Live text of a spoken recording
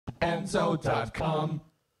Enzo.com.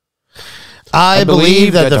 I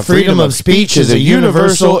believe that the freedom of speech is a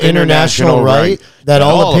universal international right, that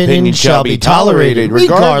all opinions shall be tolerated,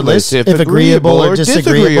 regardless if agreeable or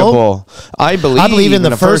disagreeable. I believe in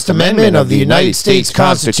the First Amendment of the United States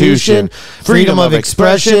Constitution, freedom of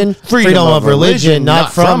expression, freedom of religion,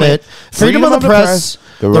 not from it, freedom of the press,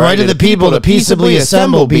 the right of the people to peaceably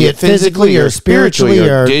assemble, be it physically or spiritually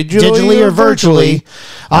or digitally or virtually.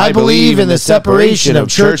 I believe in the separation of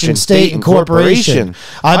church and state and corporation.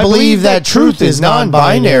 I believe that truth is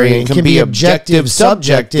non-binary and can be objective,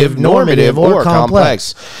 subjective, normative, or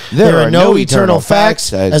complex. There are no eternal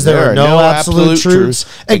facts, as there are no absolute truths,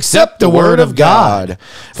 except the Word of God.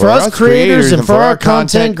 For us creators and for our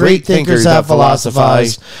content, great thinkers have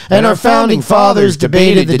philosophized, and our founding fathers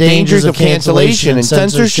debated the dangers of cancellation and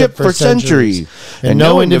censorship for centuries. And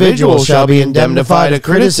no individual shall be indemnified of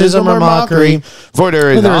criticism or mockery, for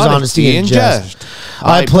there is honesty in jest.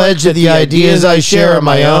 I pledge that the ideas I share are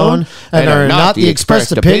my own and are not the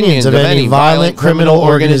expressed opinions of any violent criminal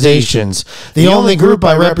organizations. The only group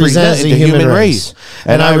I represent is the human race,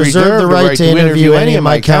 and I reserve the right to interview any of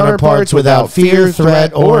my counterparts without fear,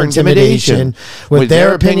 threat, or intimidation, with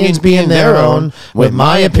their opinions being their own, with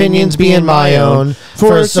my opinions being my own,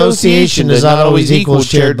 for association does not always equal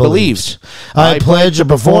shared beliefs. I pledge to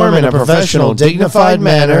perform in a professional, dignified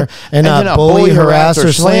manner and not bully, harass,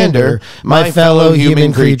 or slander my fellow human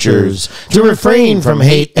creatures, to refrain from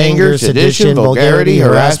hate, anger, sedition, vulgarity,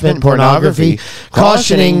 harassment, pornography,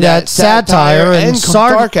 cautioning that satire and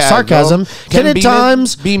sarcasm can at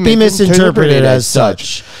times be misinterpreted as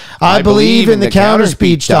such. I believe in the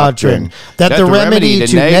counter-speech doctrine, that the remedy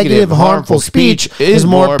to negative, harmful speech is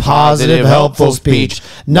more positive, helpful speech,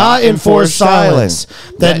 not enforced silence,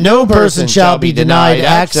 that no person shall be denied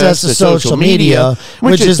access to social media,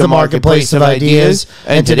 which is the marketplace of ideas,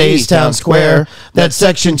 and today's town square, that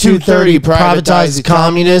Section 230 privatizes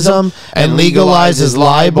communism and legalizes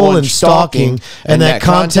libel and stalking, and that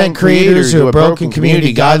content creators who have broken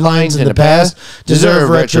community guidelines in the past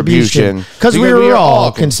deserve retribution, because we were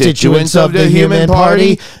all constituents of the human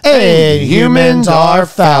party, and humans are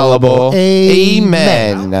fallible.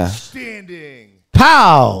 Amen. Outstanding.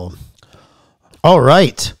 Pow! All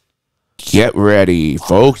right. Get ready,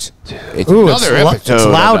 folks. It's Ooh, another it's episode it's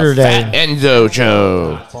louder of the Fat day. Enzo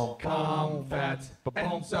Show.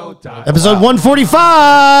 Episode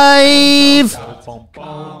 145.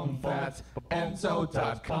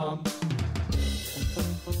 Enzo.com.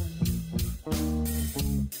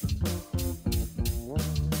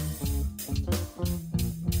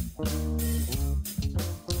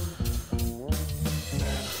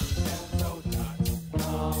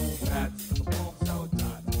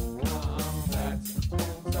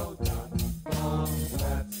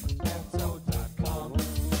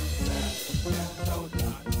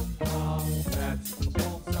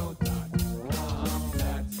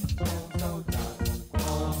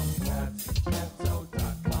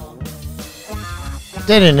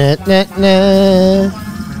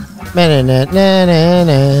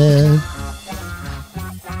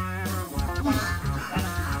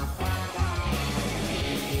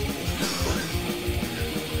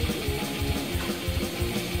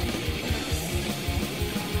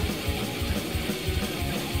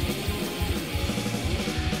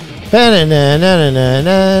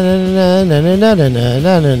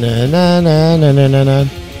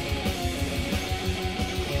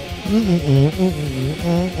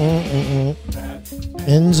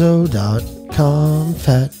 Enzo.com,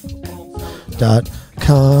 fat.com,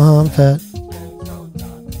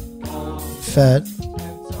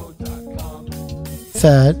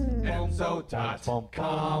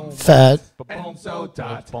 fat,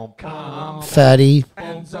 fatty,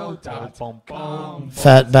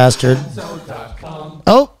 fat bastard.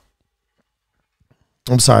 Oh,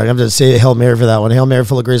 I'm sorry. I'm going to say Hail Mary for that one. Hail Mary,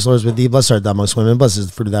 full of grace, the Lord is with thee. Blessed art thou amongst women. Blessed is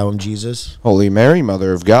the fruit of thy womb, Jesus. Holy Mary,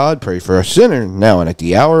 Mother of God, pray for us sinner, now and at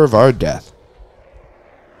the hour of our death.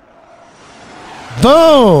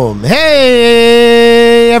 Boom!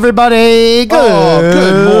 Hey, everybody!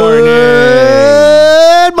 Good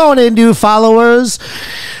morning. Good morning, new followers.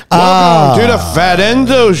 Welcome to the Fat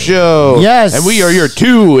Enzo Show. Yes. And we are your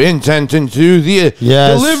two intent into the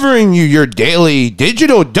delivering you your daily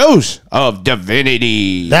digital dose of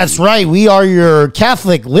divinity. That's right. We are your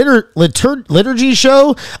Catholic liturgy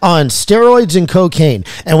show on steroids and cocaine.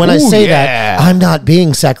 And when I say that, I'm not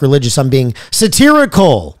being sacrilegious. I'm being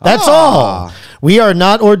satirical. That's all. We are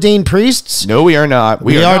not ordained priests. No, we are not.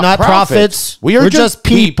 We are not prophets. We're just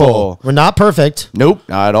people. We're not perfect. Nope,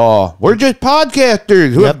 not at all. We're just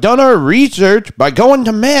podcasters who have done our research by going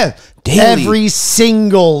to mass daily. Every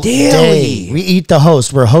single day. We eat the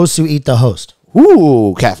host. We're hosts who eat the host.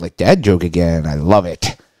 Ooh, Catholic dad joke again. I love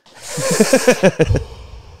it.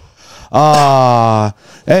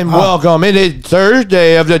 And welcome. It is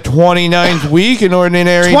Thursday of the 29th week in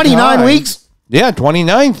ordinary 29 time. weeks? Yeah,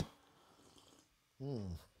 29th.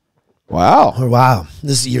 Wow. Oh, wow.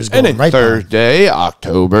 This year's And going it's right by. Thursday,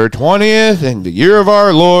 October 20th, in the year of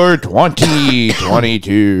our Lord,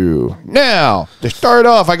 2022. Now, to start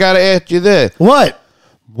off, I got to ask you this. What?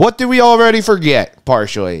 What did we already forget,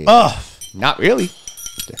 partially? Not really.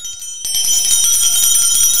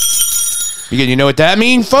 Because you know what that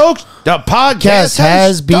means, folks? The podcast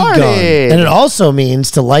has begun. started. And it also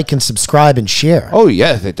means to like and subscribe and share. Oh,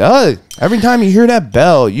 yes, it does. Every time you hear that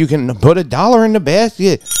bell, you can put $1 in the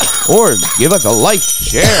basket or give us a like,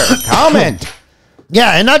 share, comment.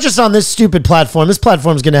 Yeah, and not just on this stupid platform. This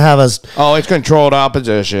platform's going to have us... Oh, it's controlled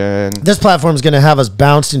opposition. This platform's going to have us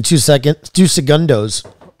bounced in 2 segundos.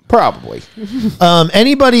 Probably.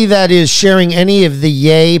 Anybody that is sharing any of the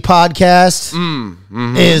Yay podcast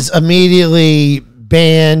is immediately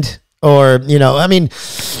banned or, I mean...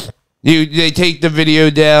 They take the video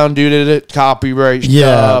down due to the copyright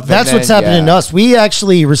Yeah, stuff. that's what's happening to us. We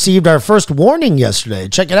actually received our first warning yesterday.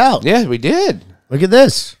 Check it out. Yeah, we did. Look at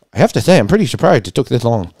this. I have to say, I'm pretty surprised it took this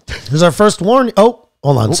long. Here's our first warning. Oh,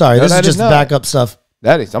 hold on. Sorry. no, This is that just is not. backup stuff.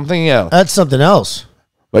 That is something else. That's something else.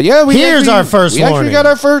 But yeah, Here's our first we warning. actually got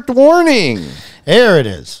our first warning. There it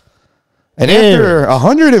is. And There. after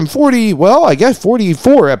 140, well, I guess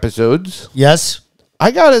 44 episodes, Yes. I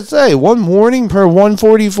got to say, one warning per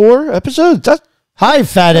 144 episodes. That's Hi,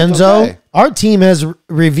 Fat Enzo. okay. Our team has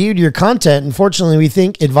reviewed your content. Unfortunately, we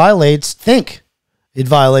think it violates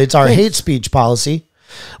our hate speech policy.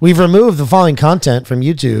 We've removed the following content from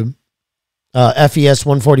YouTube.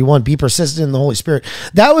 FES145. Be persistent in the Holy Spirit.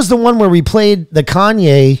 That was the one where we played the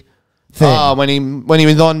Kanye thing. when he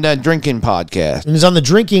was on that drinking podcast. It was on the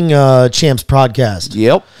Drinking Champs podcast.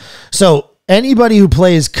 Yep. So anybody who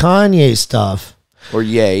plays Kanye stuff, Or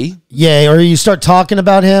yay. or you start talking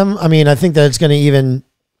about him, I mean, I think that it's going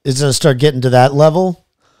to start getting to that level.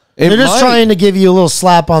 They're just trying to give you a little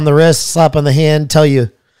slap on the wrist, slap on the hand, tell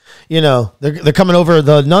you, they're coming over.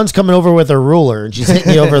 The nun's coming over with her ruler, and she's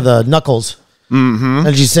hitting you over the knuckles. Mm-hmm.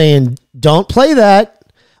 And she's saying, "Don't play that."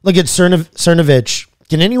 Look at Cernovich.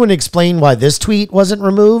 Can anyone explain why this tweet wasn't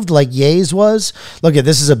removed like Ye's was? Look at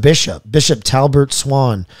this is a bishop, Bishop Talbert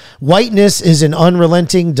Swan. Whiteness is an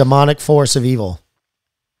unrelenting demonic force of evil.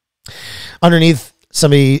 Underneath,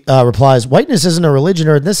 somebody replies, "Whiteness isn't a religion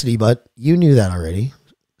or ethnicity, but you knew that already."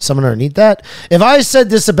 Someone underneath that. If I said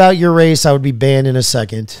this about your race, I would be banned in a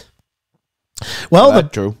second. Well,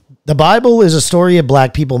 That's true. The Bible is a story of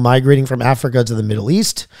black people migrating from Africa to the Middle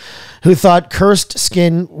East who thought cursed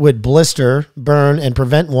skin would blister, burn, and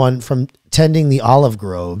prevent one from tending the olive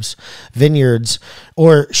groves, vineyards,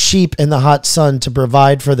 or sheep in the hot sun to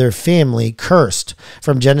provide for their family. Cursed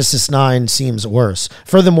from Genesis 9 seems worse.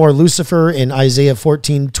 Furthermore, Lucifer in Isaiah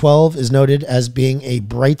 14:12 is noted as being a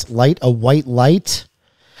bright light, a white light.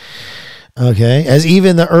 Okay, as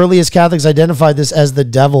even the earliest Catholics identified this as the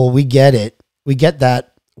devil, we get it. We get that.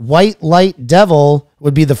 White light devil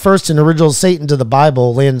would be the first and original Satan to the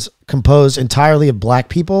Bible, lands composed entirely of black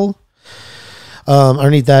people.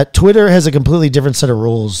 Underneath that, Twitter has a completely different set of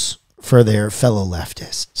rules for their fellow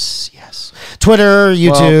leftists. Yes. Twitter,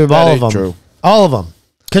 YouTube, Well, all of them. true. All of them.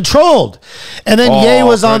 Controlled. And then Ye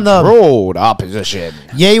was on the controlled opposition.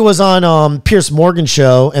 Ye was on Pierce Morgan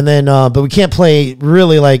show, and then but we can't play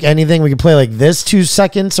really like anything. We can play like this 2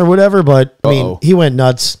 seconds or whatever, but I mean he went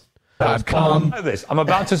nuts. This. I'm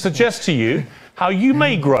about to suggest to you how you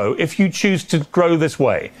may grow if you choose to grow this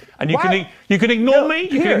way. And you can ignore me.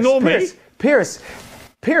 You can ignore me. Pierce,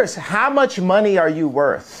 how much money are you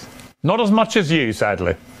worth? Not as much as you,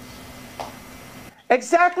 sadly.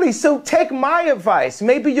 Exactly. So take my advice.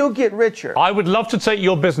 Maybe you'll get richer. I would love to take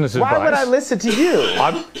your business advice. Why would I listen to you?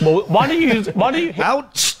 Why do you?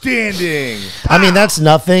 Outstanding. I mean, that's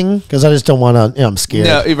nothing because I just don't want to. I'm scared.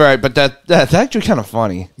 No, you're right, but that's actually kind of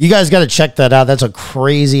funny. You guys got to check that out. That's a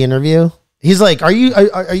crazy interview. He's like, "Are you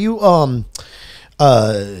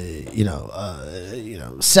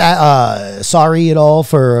sorry at all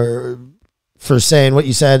for saying what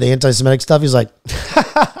you said, the anti-Semitic stuff?" He's like,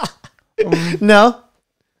 "No."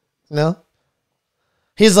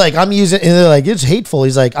 He's like, "I'm using," and they're like, "It's hateful."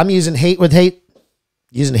 He's like, "I'm using hate with hate,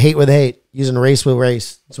 using hate with hate, using race with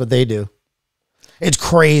race." That's what they do. It's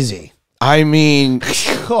crazy. I mean,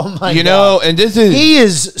 Oh my you God. know, and this is He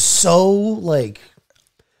is so like,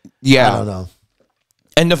 yeah. I don't know.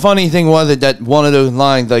 And the funny thing was that one of those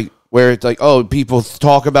lines, like where it's like, oh, people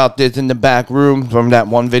talk about this in the back room from that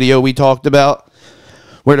one video we talked about,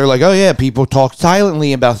 where they're like, oh yeah, people talk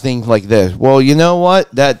silently about things like this. Well, you know what?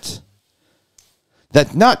 That's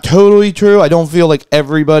not totally true. I don't feel like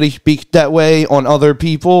everybody speaks that way on other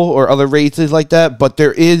people or other races like that, but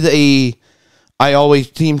there is I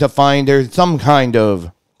always seem to find there's some kind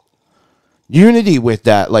of unity with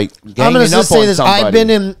that. Like, I'm ganging gonna up just say on this. somebody.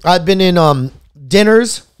 I've been in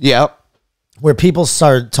dinners Yeah. where people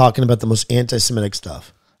started talking about the most anti-Semitic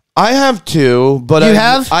stuff. I have too, but You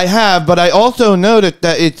have? I have, but I also noticed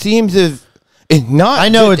that it seems as it's not. I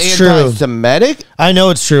know just it's true. anti-Semitic. I know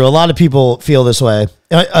it's true. A lot of people feel this way.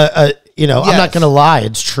 You know, I'm not Yes. going to lie.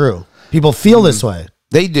 It's true. People feel this way.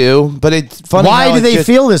 They do, but it's funny. Why how do it's they just-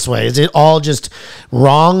 feel this way? Is it all just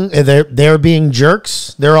wrong? They're being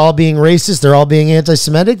jerks. They're all being racist. They're all being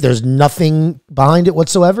anti-Semitic. There's nothing behind it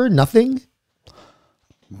whatsoever. Nothing.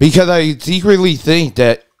 Because I secretly think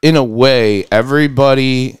that in a way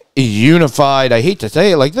everybody is unified. I hate to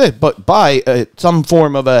say it like this, but by some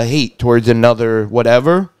form of a hate towards another,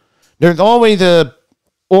 whatever. There's always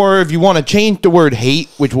or if you want to change the word hate,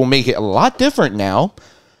 which will make it a lot different now,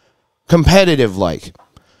 competitive like.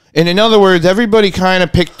 And in other words, everybody kind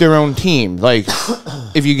of picked their own team. Like,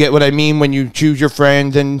 if you get what I mean, when you choose your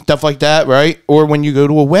friends and stuff like that, right? Or when you go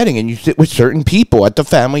to a wedding and you sit with certain people at the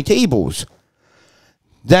family tables.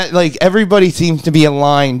 That, like, everybody seems to be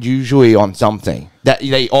aligned usually on something that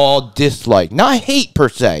they all dislike. Not hate per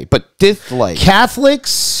se, but dislike.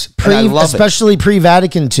 Catholics, And I love it. especially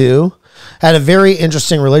pre-Vatican II, had a very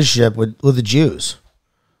interesting relationship with the Jews.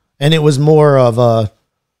 And it was more of I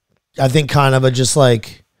think kind of just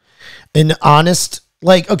like an honest,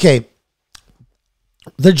 like, okay,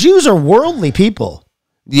 the Jews are worldly people.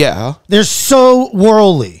 Yeah. They're so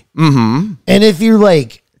worldly. Mm-hmm. And if you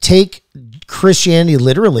like take Christianity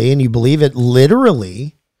literally and you believe it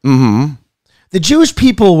literally, the Jewish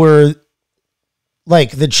people were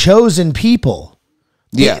like the chosen people.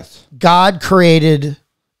 Yes. God created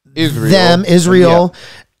Israel,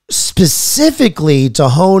 specifically to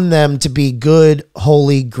hone them to be good,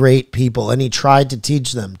 holy, great people. And he tried to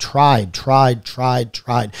teach them. Tried.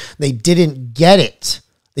 They didn't get it.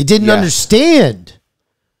 They didn't understand.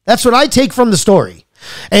 That's what I take from the story.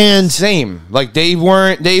 And Same. Like, they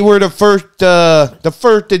were the first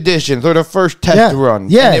editions or the first test run.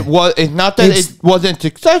 Yeah. And it's not that it wasn't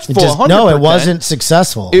successful. 100%. no, it wasn't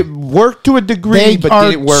successful. It worked to a degree, They but are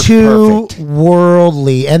didn't work too perfect.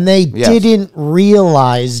 worldly, and they Yes. didn't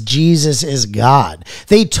realize Jesus is God.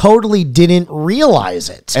 They totally didn't realize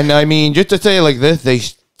it. And I mean, just to say it like this, they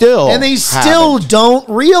still don't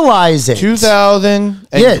realize it. 2,000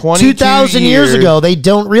 years ago, they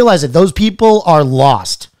don't realize it. Those people are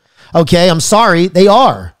lost. Okay, I'm sorry, they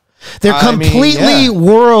are. They're completely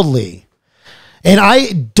worldly. And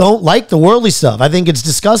I don't like the worldly stuff. I think it's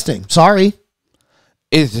disgusting. Sorry.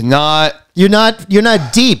 It's not. You're not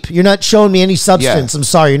deep. You're not showing me any substance. Yeah. I'm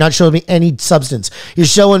sorry. You're not showing me any substance. You're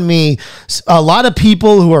showing me a lot of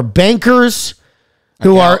people who are bankers,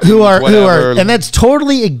 who are, and that's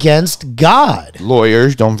totally against God.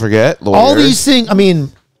 Lawyers, don't forget. Lawyers. All these things. I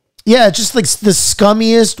mean, yeah, it's just like the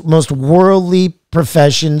scummiest, most worldly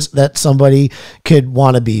professions that somebody could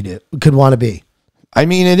want to be. I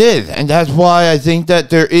mean, it is. And that's why I think that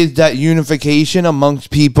there is that unification amongst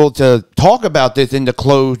people to talk about this in the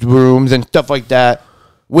closed rooms and stuff like that,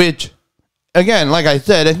 which, again, like I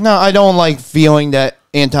said, it's not, I don't like feeling that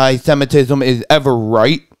anti-Semitism is ever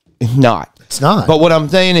right. It's not. It's not. But what I'm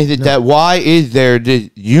saying is that why is there this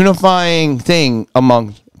unifying thing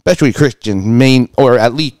among, especially Christians, or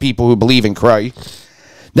at least people who believe in Christ,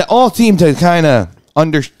 that all seem to kind of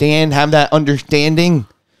have that understanding.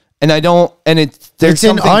 And there's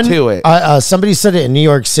something to it. Somebody said it in New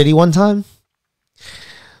York City one time.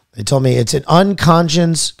 They told me it's an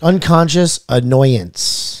unconscious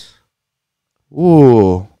annoyance.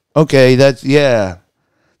 Ooh, okay, that's kind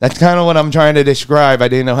of what I'm trying to describe. I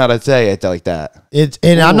didn't know how to say it like that.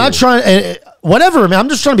 I'm not trying, whatever, man. I'm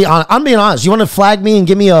just trying to be honest. I'm being honest. You want to flag me and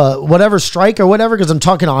give me a whatever strike or whatever because I'm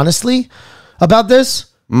talking honestly about this?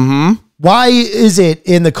 Mm-hmm. Why is it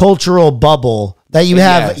in the cultural bubble that you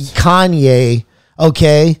have Kanye,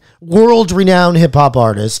 okay, world-renowned hip-hop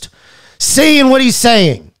artist, saying what he's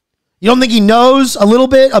saying? You don't think he knows a little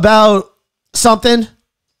bit about something?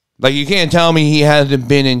 Like, you can't tell me he hasn't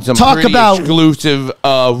been in some exclusive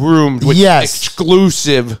rooms with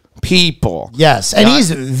exclusive people. Yes, and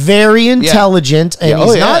he's very intelligent, and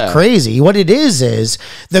he's not crazy. What it is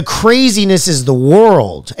the craziness is the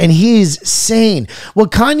world, and he's sane.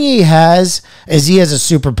 What Kanye has is he has a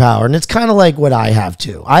superpower, and it's kind of like what I have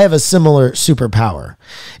too. I have a similar superpower.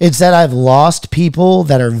 It's that I've lost people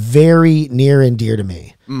that are very near and dear to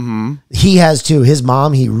me. Mm-hmm. He has too. His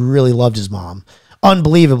mom, he really loved his mom.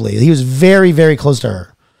 Unbelievably. He was very, very close to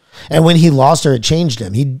her. And when he lost her, it changed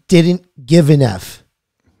him. He didn't give an F.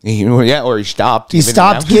 Or he stopped. He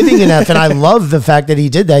stopped giving an F, and I love the fact that he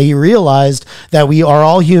did that. He realized that we are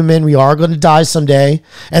all human. We are going to die someday,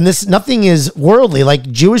 and nothing is worldly like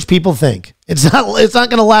Jewish people think. It's not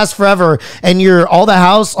going to last forever. And all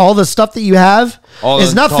the stuff that you have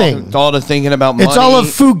is nothing. It's all the thinking about money. It's all a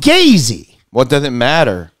fugazi. What does it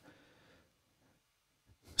matter?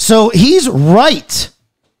 So he's right.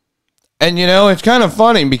 And it's kind of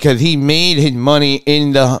funny because he made his money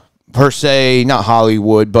in the per se, not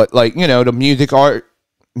Hollywood, but the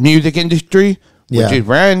music industry, which is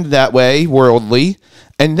ran that way, worldly.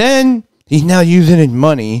 And then he's now using his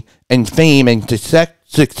money and fame and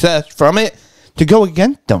success from it to go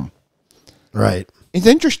against them. Right. It's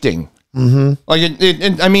interesting. Mm-hmm.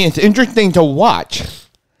 It's interesting to watch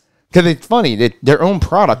because it's funny that their own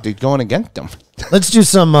product is going against them. Let's do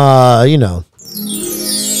some, let's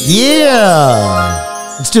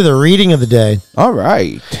do the reading of the day. All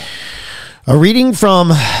right. A reading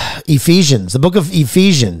from Ephesians, the book of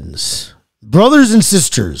Ephesians. Brothers and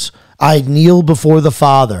sisters, I kneel before the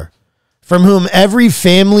Father, from whom every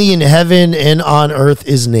family in heaven and on earth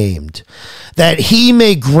is named, that he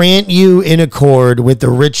may grant you in accord with the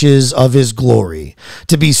riches of his glory,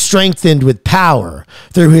 to be strengthened with power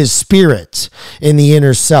through his Spirit in the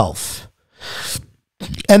inner self,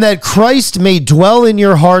 and that Christ may dwell in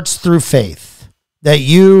your hearts through faith, that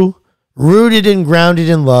you, rooted and grounded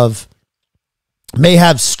in love, may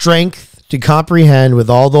have strength to comprehend with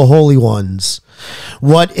all the holy ones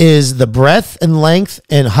what is the breadth and length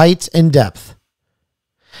and height and depth,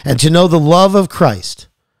 and to know the love of Christ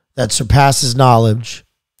that surpasses knowledge,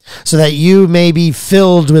 so that you may be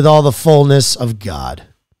filled with all the fullness of God.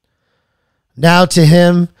 Now to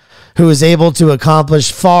him who is able to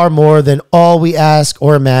accomplish far more than all we ask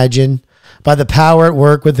or imagine by the power at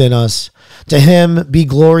work within us, to him be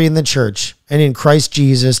glory in the church and in Christ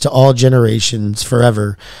Jesus to all generations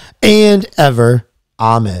forever and ever.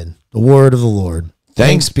 Amen. The word of the Lord.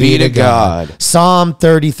 Thanks be to God. Psalm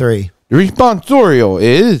 33. The responsorial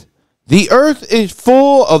is, the earth is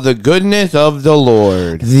full of the goodness of the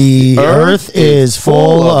Lord. The earth is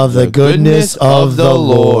full of the goodness of the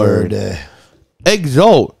Lord.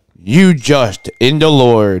 Exult, you just in the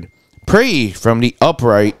Lord. Praise from the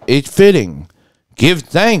upright is fitting. Give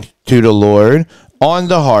thanks to the Lord on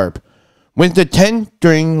the harp. With the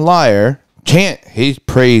 10-string lyre, chant his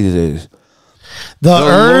praises.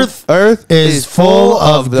 The earth is full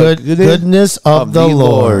of the goodness of the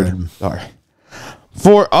Lord. Sorry.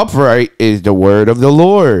 For upright is the word of the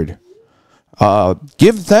Lord.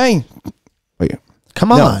 Give thanks. Wait.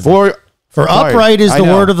 Come on. For upright is the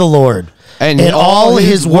word of the Lord, and all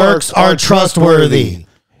his works are trustworthy.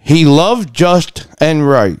 He loves just and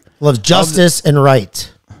right. Loves justice and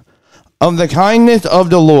right. Of the kindness of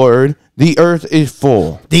the Lord, the earth is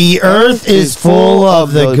full. The earth is full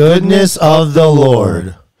of the goodness of the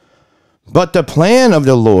Lord. But the plan of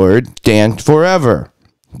the Lord stands forever,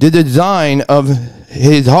 the design of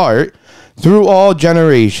his heart through all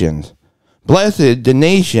generations. Blessed the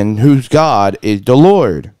nation whose God is the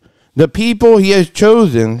Lord, the people he has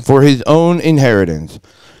chosen for his own inheritance.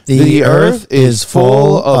 The earth is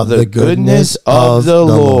full of the goodness of the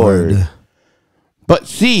Lord. But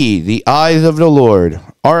see, the eyes of the Lord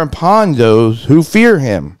are upon those who fear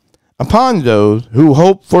him, upon those who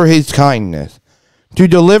hope for his kindness, to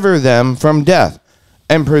deliver them from death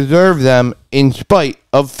and preserve them in spite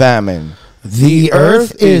of famine. The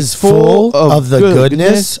earth is full of the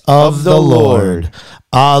goodness of the Lord.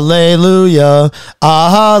 Alleluia,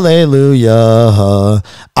 alleluia,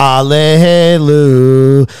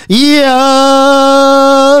 alleluia.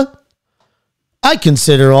 I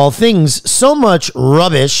consider all things so much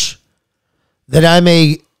rubbish that I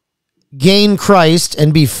may gain Christ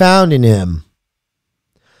and be found in him.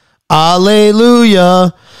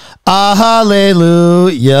 Alleluia, alleluia.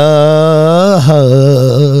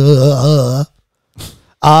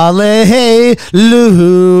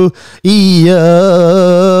 Alleluia.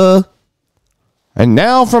 And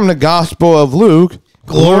now from the Gospel of Luke,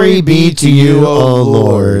 glory be to you, O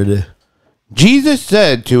Lord. Jesus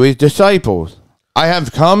said to his disciples, I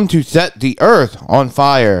have come to set the earth on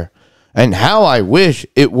fire, and how I wish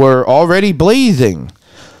it were already blazing.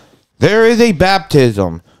 There is a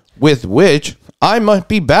baptism with which I must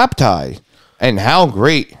be baptized, and how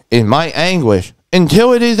great is my anguish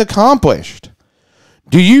until it is accomplished.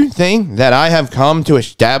 Do you think that I have come to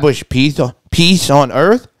establish peace on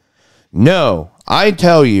earth? No, I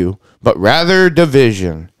tell you, but rather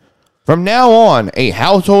division. From now on, a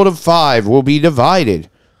household of 5 will be divided,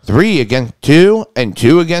 3 against 2, and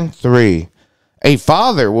 2 against 3. A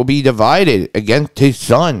father will be divided against his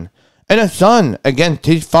son, and a son against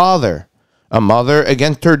his father, a mother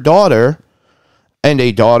against her daughter, and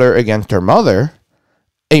a daughter against her mother,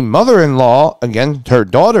 a mother-in-law against her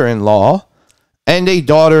daughter-in-law, and a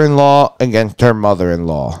daughter-in-law against her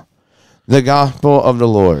mother-in-law. The gospel of the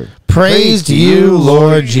Lord. Praise to you,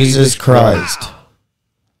 Lord Jesus Christ.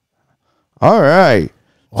 All right.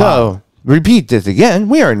 Wow. So, repeat this again.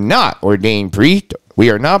 We are not ordained priests. We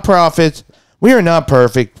are not prophets. We are not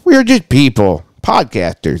perfect. We are just people,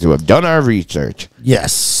 podcasters who have done our research.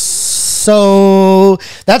 Yes. So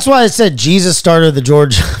that's why I said Jesus started the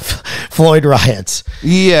George Floyd riots.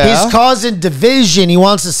 Yeah. He's causing division. He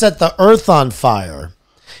wants to set the earth on fire.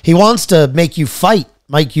 He wants to make you fight,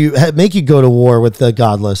 make you go to war with the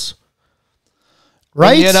godless.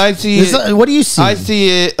 Right? And yet I see what do you see? I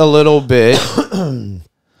see it a little bit.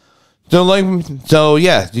 So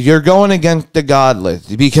yeah, you're going against the godless,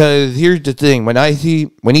 because here's the thing. When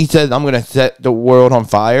he says, I'm going to set the world on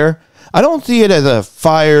fire, I don't see it as a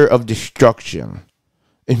fire of destruction.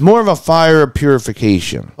 It's more of a fire of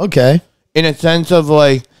purification. Okay. In a sense of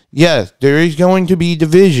like, yes, there is going to be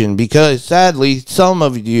division, because sadly, some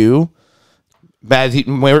of you,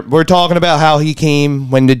 we're talking about how he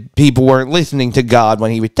came when the people weren't listening to God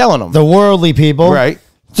when he was telling them. The worldly people. Right.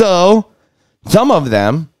 So, some of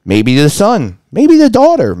them, maybe the son, maybe the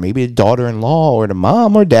daughter, maybe the daughter-in-law, or the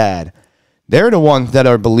mom or dad, they're the ones that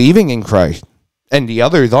are believing in Christ, and the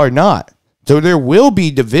others are not. So there will be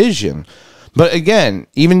division. But again,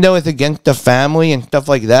 even though it's against the family and stuff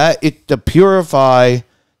like that, it's to purify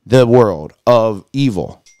the world of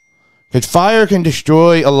evil. Because fire can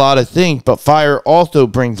destroy a lot of things, but fire also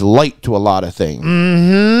brings light to a lot of things.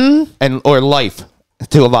 Mm-hmm. Or life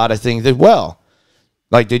to a lot of things as well.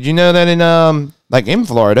 Like, did you know that in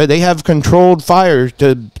Florida, they have controlled fires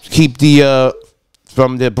to keep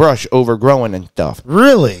from the brush overgrowing and stuff?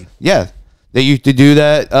 Really? Yeah. They used to do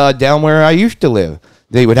that down where I used to live.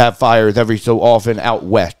 They would have fires every so often out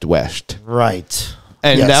west. Right.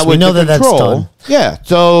 And yes, that was we know the that control. that's done. Yeah.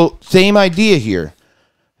 So same idea here.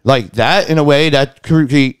 Like that, in a way, that's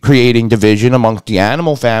creating division amongst the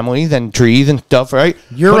animal families and trees and stuff, right?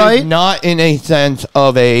 You're but right. It's not in a sense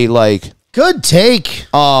of a like good take.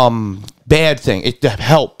 Bad thing. It's to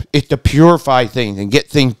help. It's to purify things and get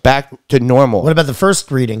things back to normal. What about the first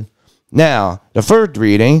reading? Now, the first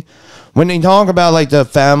reading, when they talk about like the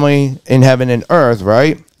family in heaven and earth,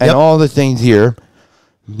 right? And Yep. all the things here,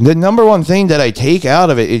 the number one thing that I take out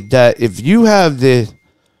of it is that if you have the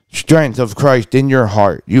strength of Christ in your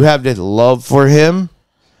heart, you have this love for him,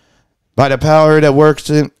 by the power that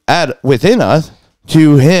works within us,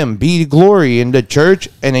 to him be glory in the church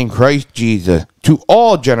and in Christ Jesus to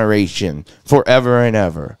all generations forever and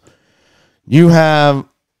ever. You have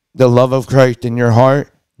the love of Christ in your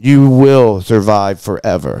heart, you will survive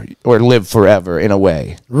forever, or live forever in a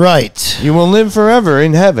way. Right. You will live forever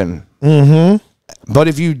in heaven. Mm-hmm. But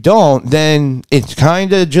if you don't, then it's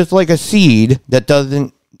kind of just like a seed that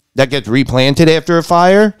gets replanted after a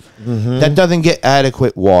fire, that doesn't get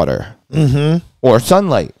adequate water or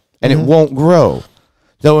sunlight, and it won't grow.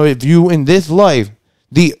 So if you, in this life,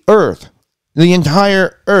 the earth, the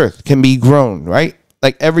entire earth can be grown, right?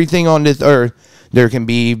 Like everything on this earth, there can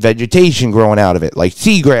be vegetation growing out of it, like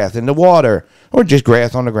seagrass in the water, or just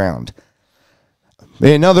grass on the ground.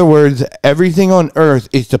 In other words, everything on earth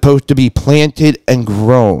is supposed to be planted and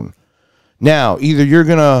grown. Now, either you're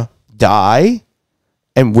going to die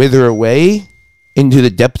and wither away into the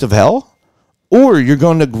depths of hell, or you're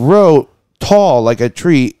going to grow tall like a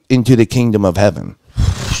tree into the kingdom of heaven.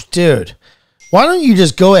 Dude, why don't you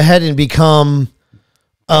just go ahead and become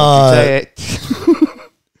Say it.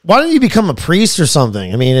 why don't you become a priest or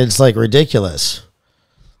something? I mean, it's like ridiculous.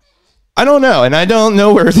 I don't know, and I don't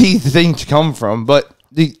know where these things come from, but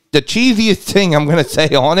the cheesiest thing I'm going to say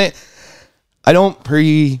on it, I don't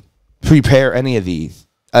prepare any of these.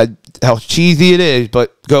 How cheesy it is,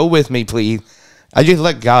 but go with me, please. I just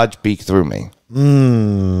let God speak through me.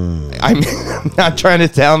 I'm not trying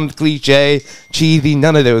to sound cliche, cheesy,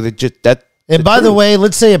 none of those. It's just that. And by the way,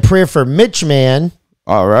 let's say a prayer for Mitch Man.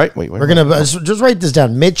 All right. Wait. We're going to just write this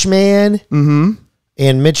down. Mitch Man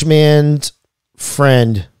and Mitch Man's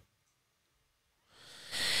friend.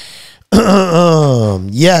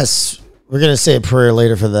 Yes. We're going to say a prayer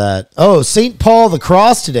later for that. Oh, St. Paul the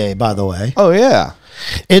Cross today, by the way. Oh, yeah.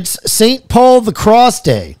 It's St. Paul the Cross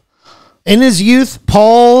Day. In his youth,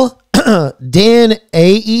 Paul Danae,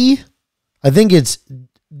 I think it's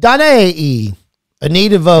Danae, a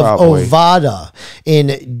native of Probably. Ovada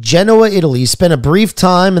in Genoa, Italy, spent a brief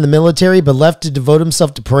time in the military but left to devote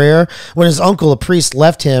himself to prayer when his uncle, a priest,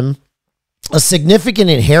 left him a significant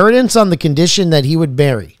inheritance on the condition that he would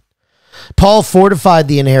marry. Paul fortified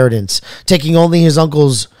the inheritance, taking only his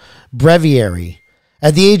uncle's breviary.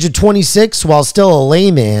 At the age of 26, while still a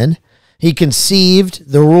layman, he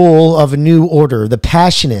conceived the rule of a new order, the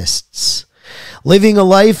Passionists. Living a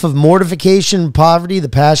life of mortification and poverty, the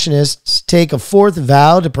Passionists take a fourth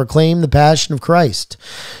vow to proclaim the passion of Christ.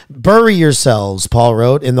 Bury yourselves, Paul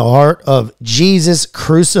wrote, in the heart of Jesus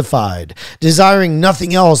crucified, desiring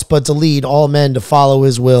nothing else but to lead all men to follow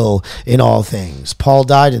his will in all things. Paul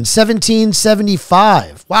died in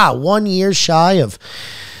 1775. Wow, 1 year shy of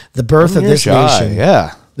the birth of this nation.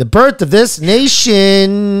 Yeah. The birth of this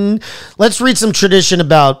nation. Let's read some tradition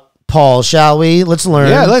about Paul, shall we? Let's learn.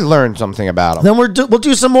 Yeah, let's learn something about him. Then we'll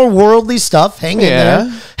do some more worldly stuff. Hang in there.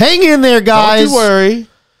 Hang in there, guys. Don't you worry.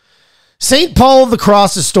 St. Paul of the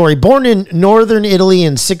Cross's story. Born in northern Italy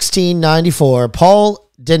in 1694, Paul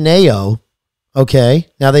Deneo. Okay.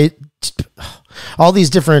 Now all these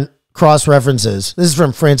different cross references. This is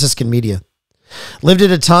from Franciscan Media. Lived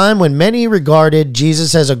at a time when many regarded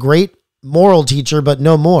Jesus as a great moral teacher, but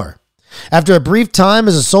no more. After a brief time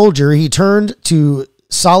as a soldier, he turned to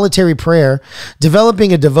solitary prayer,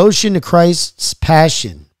 developing a devotion to Christ's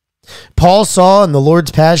passion. Paul saw in the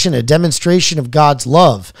Lord's passion a demonstration of God's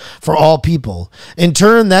love for all people. In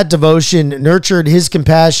turn, that devotion nurtured his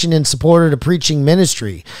compassion and supported a preaching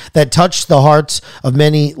ministry that touched the hearts of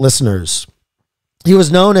many listeners. He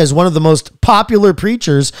was known as one of the most popular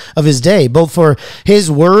preachers of his day, both for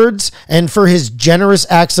his words and for his generous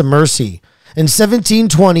acts of mercy. In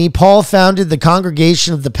 1720, Paul founded the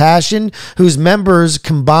Congregation of the Passion, whose members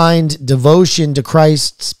combined devotion to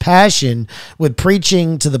Christ's passion with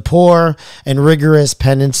preaching to the poor and rigorous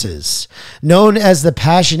penances. Known as the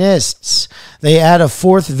Passionists, they add a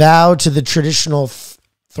fourth vow to the traditional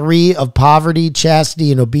three of poverty,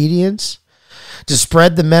 chastity, and obedience. To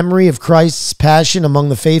spread the memory of Christ's passion among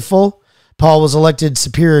the faithful, Paul was elected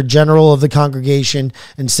superior general of the congregation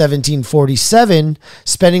in 1747,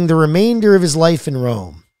 spending the remainder of his life in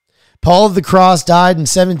Rome. Paul of the Cross died in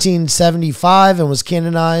 1775 and was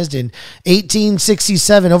canonized in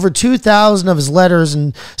 1867. Over 2,000 of his letters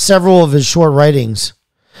and several of his short writings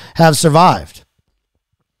have survived.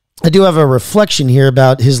 I do have a reflection here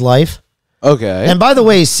about his life. Okay. And by the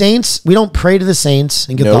way, saints, we don't pray to the saints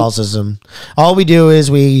in Catholicism. Nope. All we do is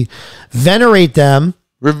we venerate them.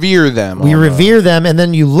 Revere them. We revere them, and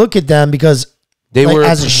then you look at them because they were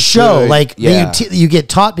as a show. Like you get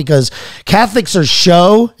taught because Catholics are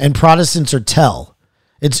show and Protestants are tell.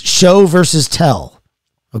 It's show versus tell.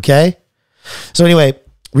 Okay? So anyway,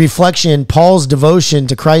 reflection, Paul's devotion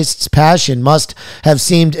to Christ's passion must have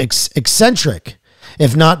seemed eccentric,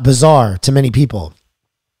 if not bizarre, to many people.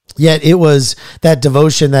 Yet it was that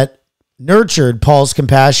devotion that nurtured Paul's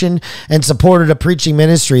compassion and supported a preaching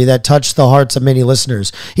ministry that touched the hearts of many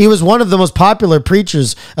listeners. He was one of the most popular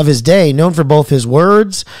preachers of his day, known for both his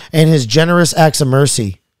words and his generous acts of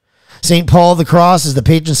mercy. St. Paul of the Cross is the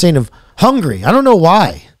patron saint of Hungary. I don't know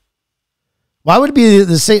why. Why would it be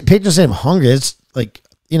the patron saint of Hungary? It's like,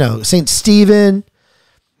 St. Stephen.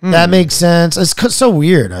 That makes sense. It's so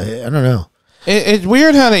weird. I don't know. It's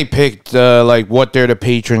weird how they picked what they're the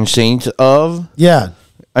patron saints of. Yeah.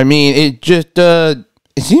 I mean, it just it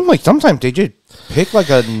seemed like sometimes they just pick like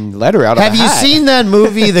a letter out of a hat. Have you seen that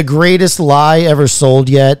movie, The Greatest Lie Ever Sold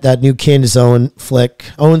Yet? That new Candace Owens flick.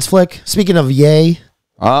 Speaking of yay.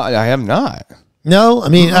 I have not. No? I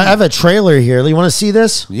mean, I have a trailer here. You want to see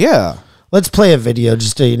this? Yeah. Let's play a video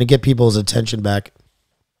just to get people's attention back.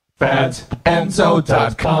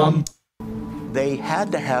 FatEnzo.com. They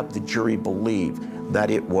had to have the jury believe that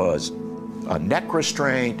it was a neck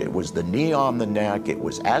restraint, it was the knee on the neck, it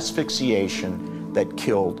was asphyxiation that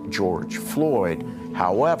killed George Floyd.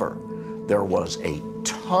 However, there was a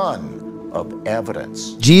ton of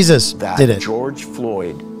evidence Jesus that did it. George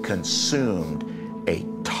Floyd consumed a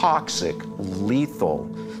toxic, lethal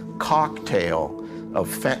cocktail of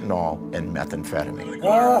fentanyl and methamphetamine.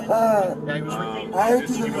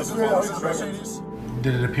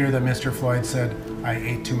 Did it appear that Mr. Floyd said, "I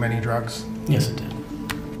ate too many drugs"? Yes, it did.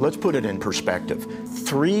 Let's put it in perspective.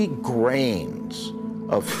 3 grains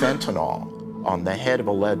of fentanyl on the head of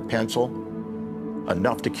a lead pencil,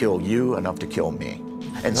 enough to kill you, enough to kill me.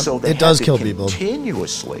 And so they it does had kill to people.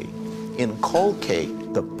 continuously inculcate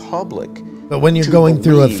the public. But when you're to going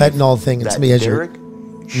through a believe fentanyl thing and that somebody has your Derek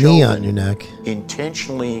knee on Chauvin your neck.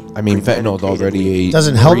 intentionally. I mean, fentanyl's already a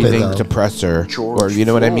Doesn't help it, breathing though. suppressor, George or you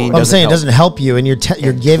know what I mean? I'm saying it help. doesn't help you, and you're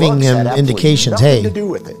giving Drugs him had absolutely indications. nothing Hey, to do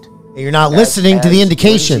with it. you're not As- listening to the as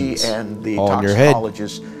indications. Lindsay and the All in your head.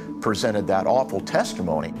 toxicologist presented that awful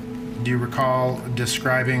testimony. Do you recall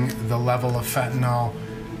describing the level of fentanyl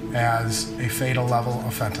as a fatal level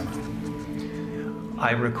of fentanyl?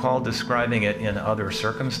 I recall describing it in other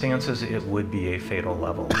circumstances. It would be a fatal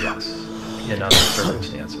level, yes, in other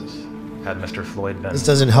circumstances. Had Mr. Floyd been This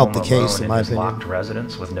doesn't help the home case, alone in my his opinion. locked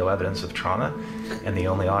residence with no evidence of trauma, and the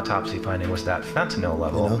only autopsy finding was that fentanyl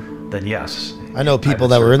level, then yes. I know people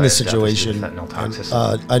would that were in this certify his death as due situation. to fentanyl And,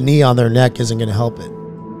 toxicity. a knee on their neck isn't going to help it.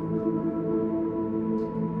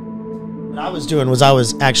 What I was doing was I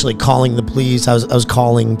was actually calling the police. I was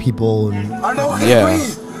calling people. And I know I can't Yeah.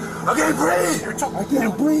 breathe. I can't breathe. I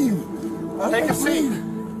can't breathe. Take a seat.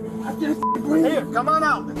 I can't breathe. Here, come on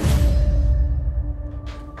out.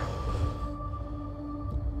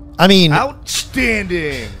 I mean,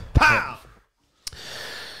 Outstanding. Pow.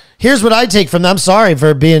 here's what I take from them. I'm sorry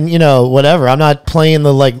for being, whatever. I'm not playing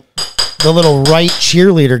the little right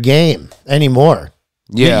cheerleader game anymore.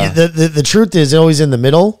 Yeah. The truth is always in the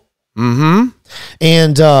middle. Mm-hmm.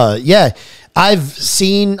 And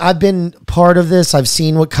I've been part of this. I've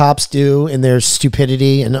seen what cops do in their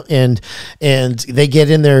stupidity and they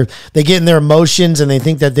get in their emotions and they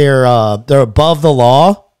think that they're above the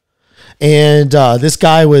law. And this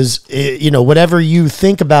guy was, whatever you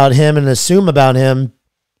think about him and assume about him,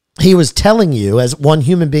 he was telling you as one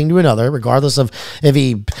human being to another, regardless of if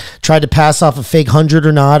he tried to pass off a fake 100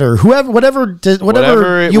 or not, or whatever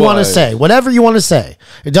you want to say, whatever you want to say.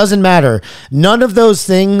 It doesn't matter. None of those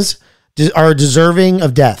things are deserving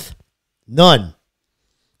of death. None.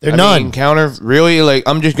 They're none.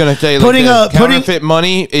 I'm just going to say, counterfeit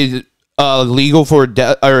money is legal for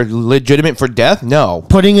death or legitimate for death? No.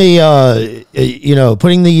 Putting the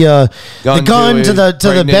gun to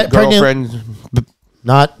the pregnant.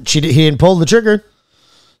 He didn't pull the trigger.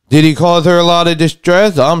 Did he cause her a lot of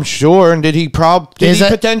distress? I'm sure. And did he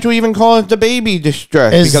potentially even cause the baby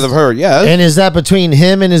distress because of her? Yes. And is that between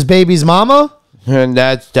him and his baby's mama? And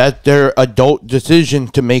that's their adult decision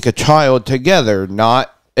to make a child together,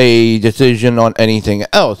 not a decision on anything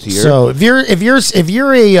else here. So if you're a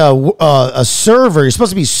server, you're supposed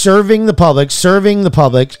to be serving the public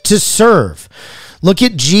to serve. Look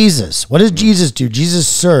at Jesus. What does Jesus do? Jesus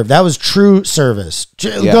served. That was true service.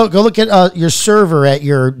 Go look at your server at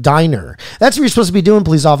your diner. That's what you're supposed to be doing,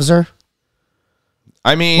 police officer.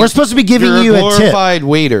 I mean, we're supposed to be giving you a tip. Glorified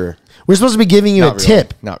waiter. We're supposed to be giving you a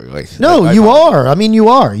tip. Not really. No, you are. I mean, you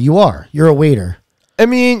are. You're a waiter. I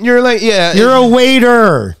mean, you're like, yeah. You're a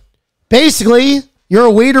waiter. Basically, you're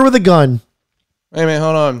a waiter with a gun. Wait a minute,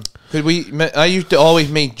 hold on. I used to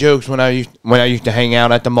always make jokes when I used to hang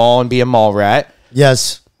out at the mall and be a mall rat.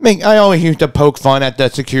 Yes. I always used to poke fun at the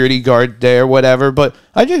security guard there, whatever, but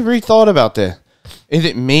I just rethought about this. Is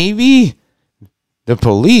it maybe the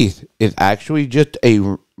police is actually just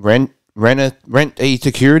a rent a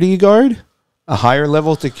security guard? A higher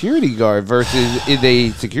level security guard versus is a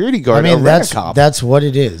security guard a rent-a-cop? That's what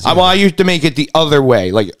it is. Well, I used to make it the other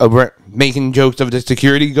way, like making jokes of the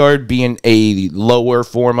security guard being a lower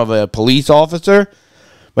form of a police officer.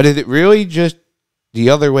 But is it really just the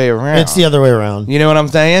other way around? It's the other way around. You know what I'm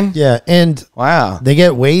saying? Yeah, and wow, they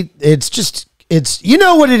get weight. It's you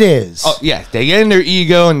know what it is. Oh yeah, they get in their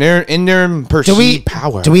ego and they're in their perceived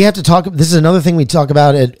power. Do we have to talk? This is another thing we talk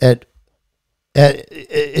about in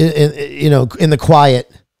the quiet.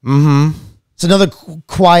 Mm-hmm. It's another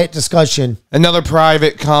quiet discussion, another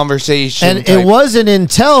private conversation, and it wasn't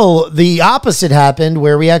until the opposite happened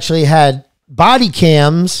where we actually had body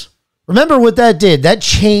cams. Remember what that did? That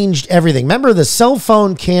changed everything. Remember the cell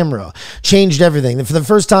phone camera changed everything. For the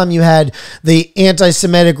first time, you had the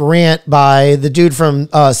anti-Semitic rant by the dude from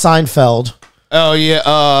Seinfeld. Oh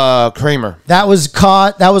yeah, Kramer. That was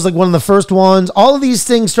caught. That was like one of the first ones. All of these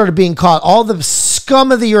things started being caught. All the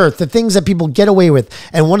scum of the earth, the things that people get away with.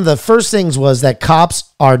 And one of the first things was that cops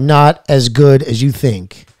are not as good as you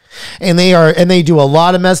think. And they do a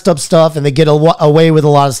lot of messed up stuff, and they get away with a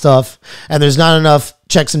lot of stuff, and there's not enough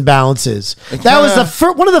checks and balances. That was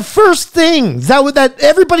one of the first things that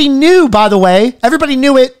everybody knew. By the way, everybody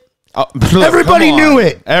knew it. Everybody knew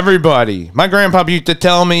it. Everybody. My grandpa used to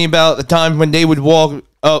tell me about the time when they would walk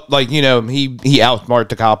up, like, he outsmart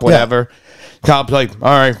the cop, whatever. Yeah. Cop's like,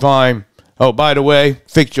 all right, fine. Oh, by the way,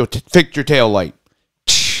 fix your tail light,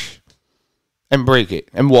 and break it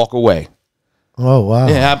and walk away. Oh wow!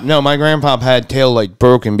 Yeah, no, my grandpa had tail light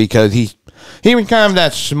broken because he was kind of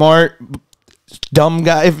that smart dumb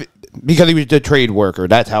guy, because he was a trade worker.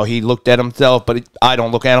 That's how he looked at himself, but I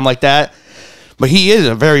don't look at him like that. But he is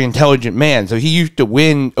a very intelligent man, so he used to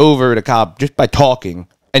win over the cop just by talking.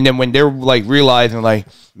 And then when they're like realizing, like,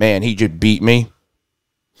 man, he just beat me.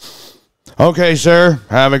 Okay, sir,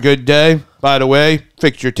 have a good day. By the way,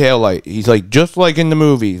 fix your taillight. He's like, just like in the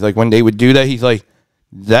movies, like when they would do that, he's like,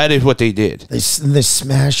 that is what they did. They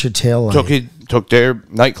smash your taillight. Took their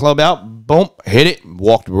nightclub out, boom, hit it,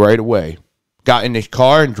 walked right away. Got in his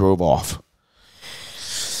car and drove off.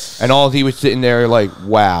 And all he was sitting there like,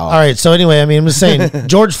 wow. All right, so anyway, I mean, I'm just saying,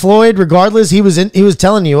 George Floyd, regardless, he was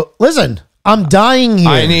telling you, listen, I'm dying here.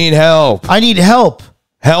 I need help.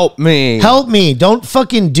 Help me. Don't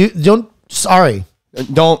sorry.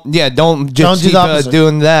 Don't just keep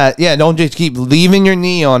doing that. Yeah, don't just keep leaving your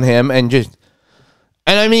knee on him and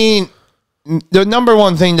I mean, the number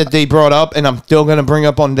one thing that they brought up, and I'm still going to bring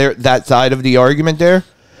up on that side of the argument there,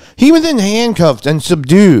 he was in handcuffs and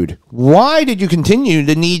subdued. Why did you continue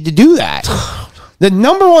to need to do that? The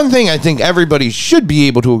number one thing I think everybody should be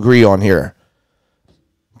able to agree on here,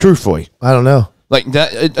 truthfully. I don't know. Like,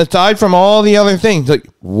 that, aside from all the other things, like,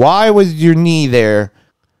 why was your knee there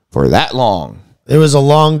for that long? It was a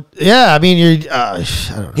long, yeah, I mean, I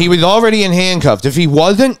don't know. He was already in handcuffs. If he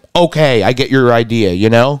wasn't, okay, I get your idea, you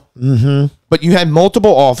know? Mm-hmm. But you had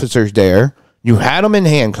multiple officers there. You had him in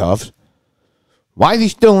handcuffs. Why is he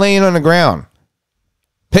still laying on the ground?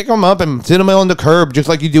 Pick him up and sit him on the curb just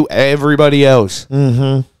like you do everybody else.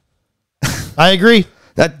 Mm-hmm. I agree.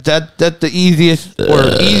 That's the easiest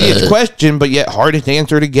question, but yet hardest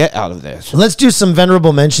answer to get out of this. Let's do some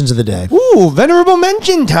venerable mentions of the day. Ooh, venerable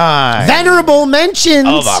mention time. Venerable mentions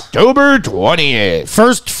of October 20th.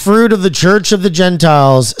 First fruit of the Church of the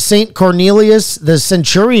Gentiles, St. Cornelius the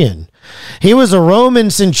Centurion. He was a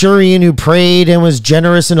Roman centurion who prayed and was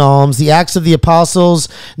generous in alms. The Acts of the Apostles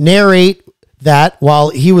narrate that while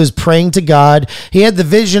he was praying to God, he had the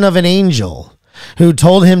vision of an angel who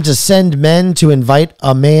told him to send men to invite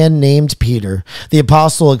a man named Peter. The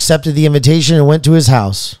apostle accepted the invitation and went to his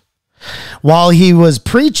house. While he was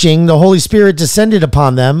preaching, the Holy Spirit descended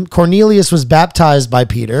upon them. Cornelius was baptized by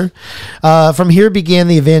Peter. From here began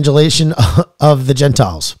the evangelization of the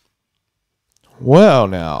Gentiles. Well,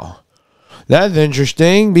 now, that's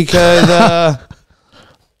interesting because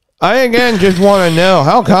I, again, just want to know,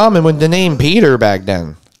 how common was the name Peter back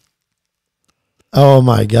then? Oh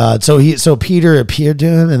my God! So Peter appeared to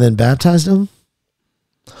him and then baptized him.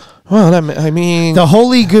 Well, I mean, the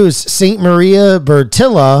Holy Goose, Saint Maria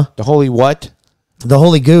Bertilla. The Holy what? The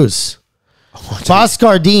Holy Goose.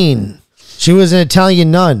 Boscardin. She was an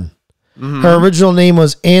Italian nun. Mm-hmm. Her original name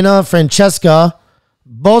was Anna Francesca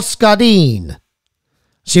Boscardin.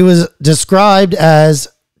 She was described as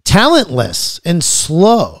talentless and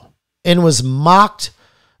slow, and was mocked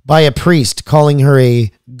by a priest, calling her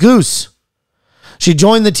a goose. She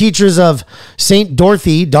joined the teachers of St.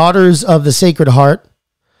 Dorothy, Daughters of the Sacred Heart.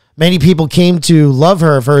 Many people came to love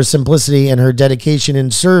her for her simplicity and her dedication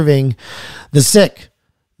in serving the sick.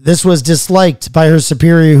 This was disliked by her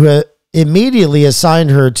superior, who immediately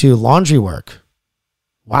assigned her to laundry work.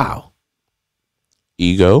 Wow.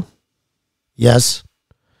 Ego? Yes.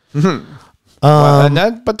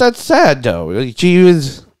 But that's sad, though. She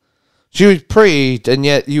was praised, and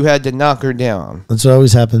yet you had to knock her down. That's what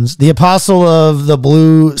always happens. The apostle of the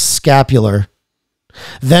blue scapular,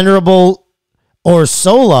 Venerable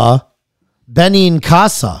Orsola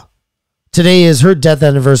Benincasa. Today is her death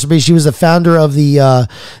anniversary. She was the founder of the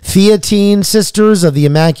Theatine Sisters of the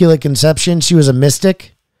Immaculate Conception. She was a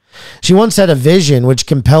mystic. She once had a vision which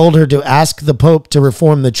compelled her to ask the Pope to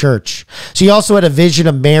reform the church. She also had a vision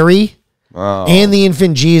of Mary and the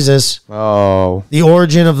infant Jesus, the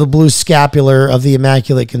origin of the blue scapular of the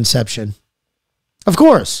Immaculate Conception. Of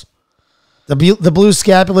course. The blue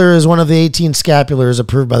scapular is one of the 18 scapulars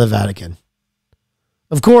approved by the Vatican.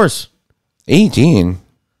 Of course. 18?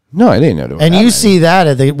 No, I didn't know that. And you see that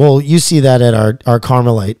at our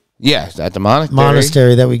Carmelite. Yes, at the monastery.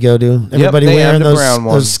 Monastery that we go to. Everybody wearing those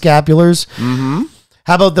scapulars. Mm-hmm.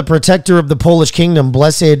 How about the protector of the Polish kingdom,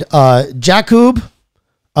 blessed Jakub?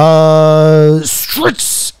 I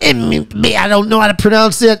don't know how to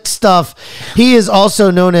pronounce that stuff. He is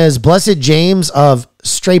also known as Blessed James of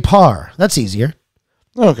Strapar. That's easier.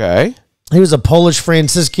 Okay. He was a Polish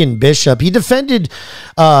Franciscan bishop. He defended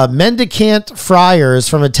mendicant friars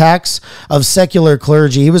from attacks of secular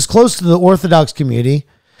clergy. He was close to the Orthodox community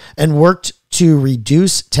and worked to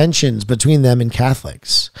reduce tensions between them and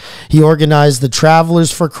Catholics. He organized the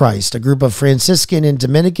Travelers for Christ, a group of Franciscan and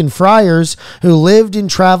Dominican friars who lived and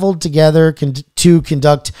traveled together to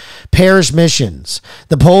conduct parish missions.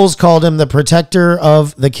 The Poles called him the protector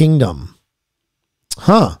of the kingdom.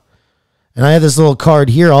 Huh. And I have this little card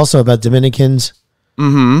here also about Dominicans.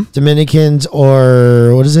 Mm-hmm. Dominicans,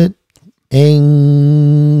 or what is it?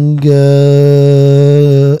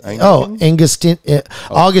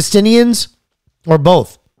 Augustinians, or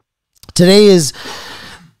both. Today is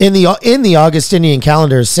in the Augustinian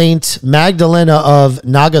calendar, Saint Magdalena of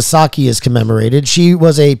Nagasaki is commemorated. She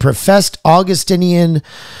was a professed Augustinian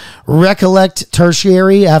recollect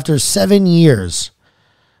tertiary. After 7 years,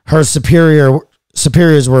 her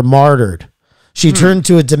superiors were martyred. She turned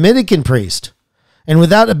to a Dominican priest, and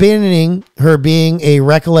without abandoning her being a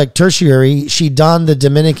recollect tertiary, she donned the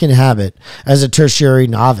Dominican habit as a tertiary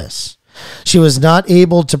novice. She was not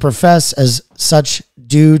able to profess as such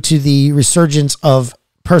due to the resurgence of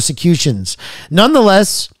persecutions.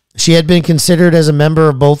 Nonetheless, she had been considered as a member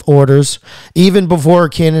of both orders even before her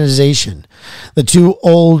canonization. The two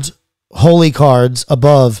old holy cards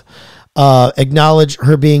above acknowledge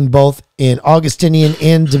her being both an Augustinian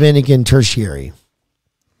and Dominican tertiary.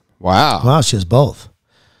 Wow, she has both.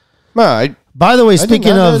 Well, by the way,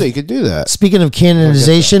 speaking of, they could do that. Speaking of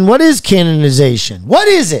canonization, what is canonization? What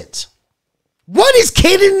is it? What is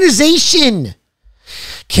canonization?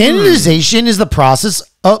 Canonization is the process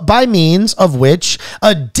by means of which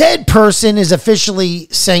a dead person is officially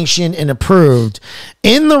sanctioned and approved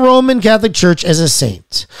in the Roman Catholic Church as a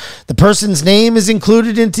saint. The person's name is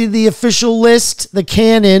included into the official list, the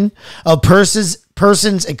canon of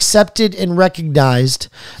persons accepted and recognized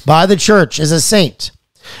by the Church as a saint,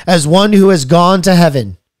 as one who has gone to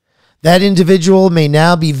heaven. That individual may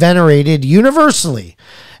now be venerated universally,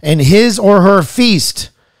 and his or her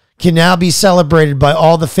feast can now be celebrated by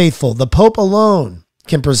all the faithful. The Pope alone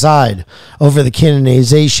can preside over the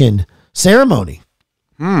canonization ceremony.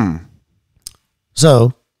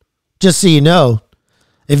 So, just so you know,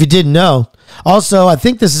 if you didn't know. Also, I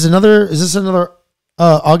think is this another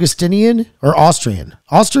Augustinian or Austrian?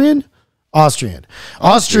 Austrian,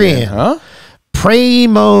 huh?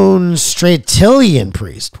 Premonstratillian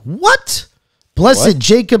priest. What? Blessed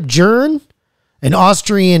Jakob Jern, an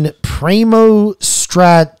Austrian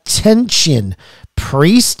Premonstratensian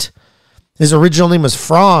priest. His original name was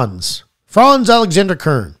Franz Alexander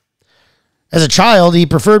Kern. As a child, he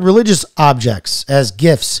preferred religious objects as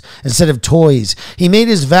gifts instead of toys. He made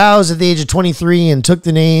his vows at the age of 23 and took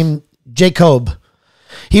the name Jakob.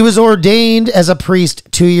 He was ordained as a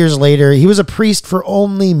priest 2 years later. He was a priest for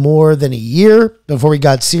only more than a year before he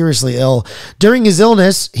got seriously ill. During his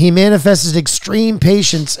illness, he manifested extreme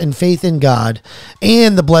patience and faith in God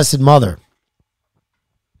and the Blessed Mother.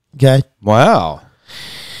 Okay? Wow.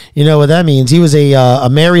 You know what that means? He was a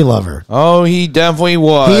Mary lover. Oh, he definitely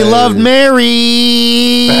was. He loved Mary.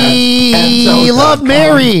 He loved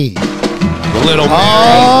Mary. The little Mary.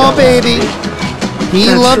 Oh, baby.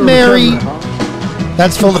 He loved Mary.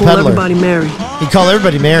 That's Phil the Peddler. Everybody Mary. He called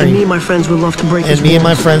everybody Mary. And me and my friends would love to break his balls. And me and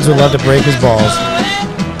my friends would love to break his balls.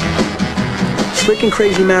 Slick and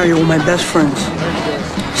Crazy Mario were my best friends.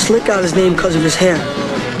 Slick got his name because of his hair.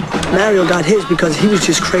 Mario got his because he was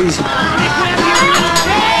just crazy.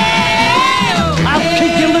 I'll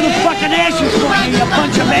kick your little fucking asses for you, you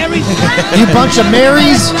bunch of Marys. You bunch of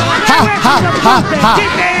Marys? Ha, ha, ha, ha.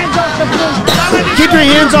 Keep your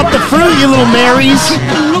hands off the fruit, you little Marys.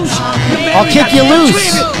 I'll kick you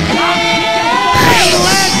loose.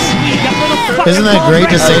 Isn't that great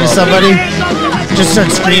to say to somebody? Just start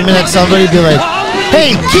screaming at somebody, be like,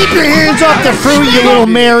 hey, keep your hands off the fruit, you little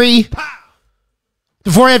Mary,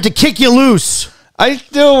 before I have to kick you loose. I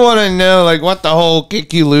still want to know, like, what the whole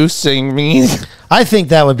kick you loose thing means. I think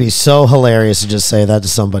that would be so hilarious to just say that to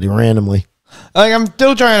somebody randomly. Like, I'm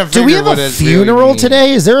still trying to figure out what it Do we have a funeral really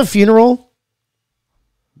today? Is there a funeral?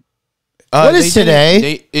 What is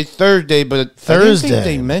today? It's Thursday, but Thursday. I didn't think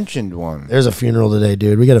they mentioned one. There's a funeral today,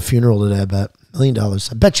 dude. We got a funeral today, I bet. $1 million.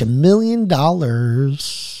 I bet you $1 million.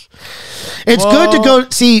 It's good to go.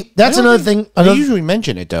 See, that's another thing. They usually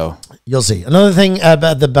mention it, though. You'll see. Another thing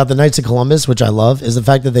about the Knights of Columbus, which I love, is the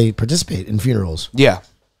fact that they participate in funerals. Yeah.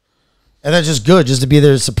 And that's just good, just to be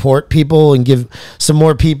there to support people and give some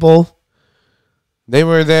more people. They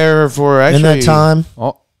were there for actually. In that time.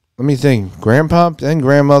 Let me think. Grandpa, then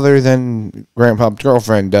grandmother, then grandpa's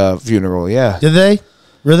girlfriend funeral. Yeah. Did they?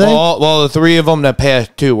 Were they? Well, the three of them that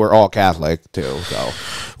passed too were all Catholic too. So.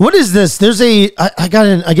 What is this? There's I get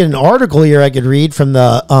an article here I could read from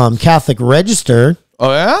the Catholic Register.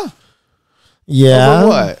 Oh yeah. Yeah. Over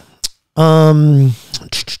what?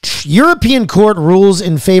 European court rules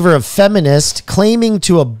in favor of feminist claiming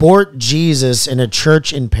to abort Jesus in a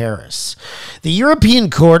church in Paris. The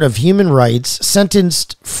European Court of Human Rights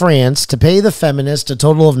sentenced France to pay the feminist a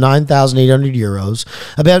total of 9,800 euros,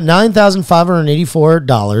 about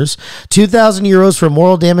 $9,584, 2,000 euros for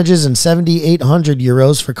moral damages, and 7,800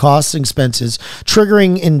 euros for costs and expenses,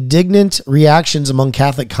 triggering indignant reactions among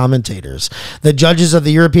Catholic commentators. The judges of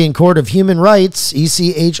the European Court of Human Rights,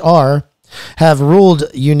 ECHR, have ruled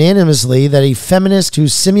unanimously that a feminist who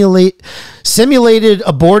simulated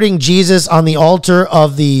aborting Jesus on the altar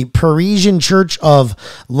of the Parisian church of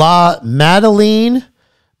La Madeleine,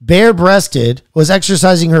 bare-breasted, was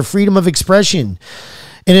exercising her freedom of expression.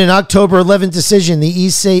 In an October 11th decision, the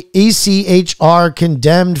ECHR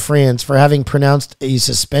condemned France for having pronounced a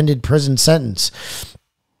suspended prison sentence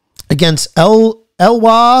against Eloise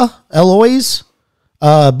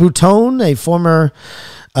Bouton, a former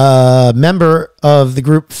member of the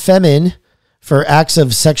group Femin, for acts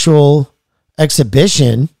of sexual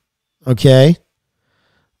exhibition. Okay.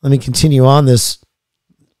 Let me continue on this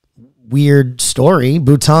weird story.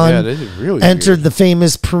 Bouton really entered weird. The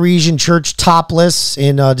famous Parisian church topless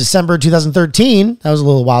in December 2013. That was a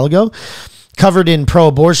little while ago. Covered in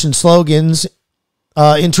pro-abortion slogans,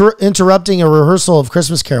 interrupting a rehearsal of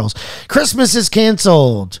Christmas carols. Christmas is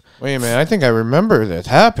canceled. Wait a minute, I think I remember this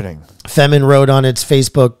happening. Femin wrote on its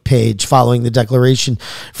Facebook page following the declaration,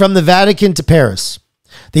 from the Vatican to Paris.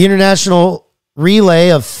 The international relay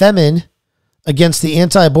of Femin against the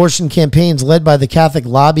anti-abortion campaigns led by the Catholic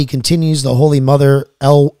lobby continues. The Holy Mother,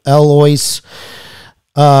 Eloise,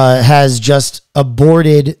 has just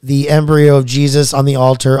aborted the embryo of Jesus on the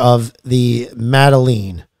altar of the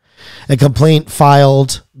Madeleine. A complaint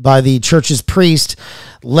filed by the church's priest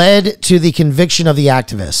led to the conviction of the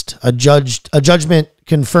activist. A judgment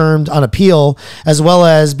confirmed on appeal, as well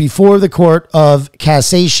as before the Court of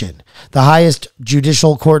Cassation, the highest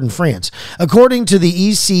judicial court in France. According to the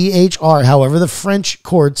ECHR, however, the French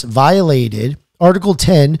courts violated Article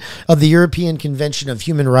 10 of the European Convention of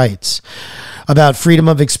Human Rights about freedom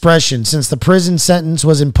of expression, since the prison sentence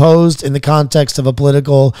was imposed in the context of a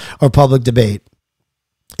political or public debate.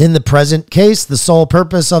 In the present case, the sole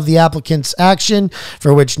purpose of the applicant's action,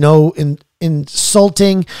 for which no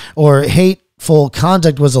insulting or hateful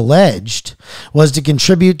conduct was alleged, was to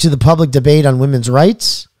contribute to the public debate on women's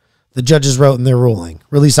rights, the judges wrote in their ruling,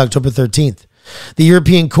 released October 13th. The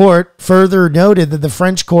European Court further noted that the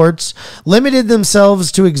French courts limited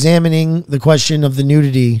themselves to examining the question of the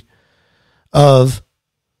nudity of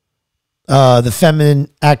the feminine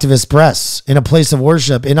activist breasts in a place of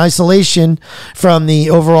worship in isolation from the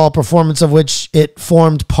overall performance of which it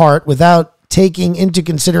formed part, without taking into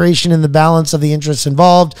consideration in the balance of the interests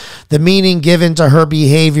involved the meaning given to her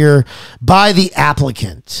behavior by the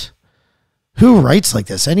applicant. Who writes like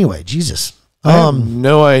this anyway? Jesus. I have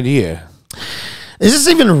no idea. Is this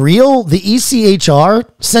even real? The ECHR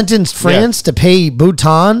sentenced France to pay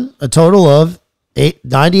Bhutan a total of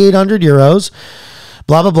 9,800 euros.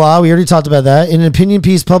 Blah, blah, blah. We already talked about that. In an opinion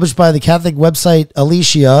piece published by the Catholic website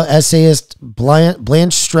Alicia, essayist Blanche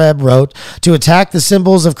Streb wrote, to attack the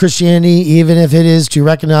symbols of Christianity, even if it is to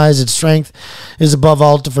recognize its strength, is above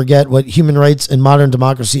all to forget what human rights and modern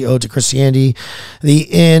democracy owe to Christianity,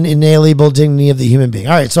 the inalienable dignity of the human being.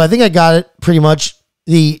 All right, so I think I got it pretty much.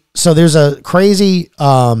 So there's a crazy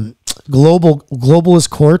globalist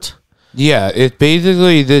court. Yeah, it's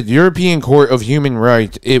basically the European Court of Human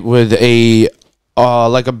Rights. It was a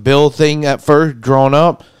like a bill thing at first drawn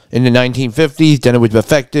up in the 1950s. Then it was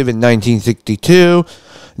effective in 1962.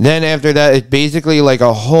 Then after that, it's basically like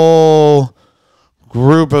a whole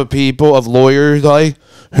group of people, of lawyers, like,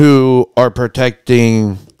 who are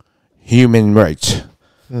protecting human rights.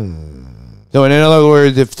 So in other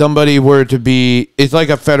words, if somebody were to be, it's like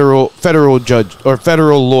a federal judge or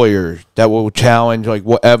federal lawyer that will challenge like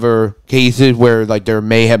whatever cases where like there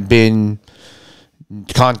may have been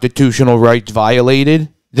constitutional rights violated.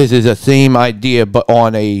 This is the same idea, but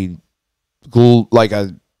on a like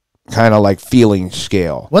a kind of like feeling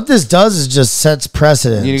scale. What this does is just sets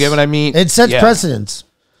precedents. You get what I mean? It sets precedents.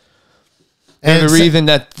 And the reason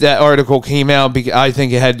that article came out, I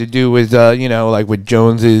think it had to do with, like with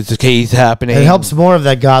Jones's case happening. It helps more of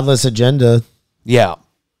that godless agenda. Yeah.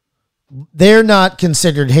 They're not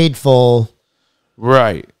considered hateful.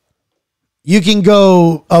 Right. You can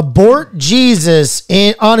go abort Jesus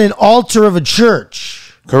on an altar of a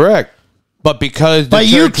church. Correct. But because the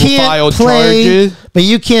church filed charges. But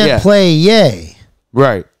you can't play yay.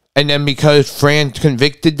 Right. And then because France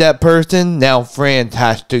convicted that person, now France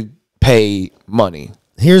has to pay money.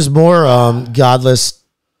 Here's more godless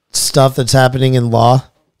stuff that's happening in law.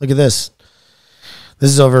 Look at this. This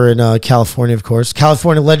is over in California, of course.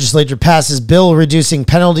 California legislature passes bill reducing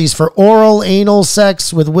penalties for oral anal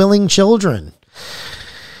sex with willing children.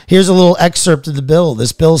 Here's a little excerpt of the bill.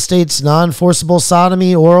 This bill states non-forcible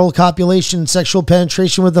sodomy, oral copulation, sexual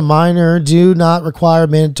penetration with a minor do not require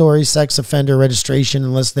mandatory sex offender registration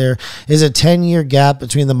unless there is a 10-year gap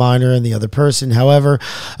between the minor and the other person. However,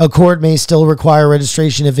 a court may still require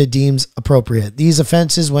registration if it deems appropriate. These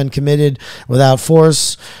offenses, when committed without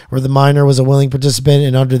force, where the minor was a willing participant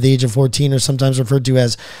and under the age of 14, are sometimes referred to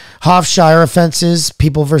as Hofshire offenses.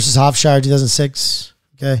 People versus Hofshire, 2006.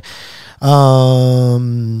 Okay.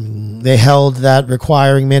 They held that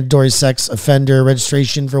requiring mandatory sex offender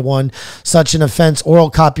registration for one such an offense,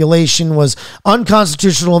 oral copulation, was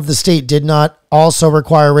unconstitutional if the state did not also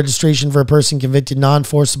require registration for a person convicted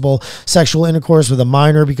non-forcible sexual intercourse with a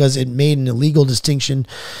minor because it made an illegal distinction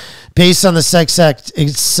based on the sex act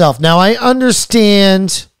itself. Now, I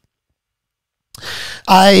understand.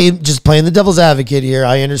 I'm just playing the devil's advocate here.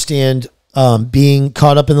 I understand being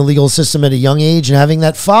caught up in the legal system at a young age and having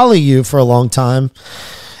that follow you for a long time.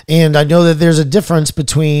 And I know that there's a difference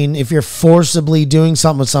between if you're forcibly doing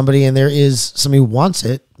something with somebody and there is somebody who wants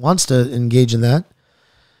to engage in that.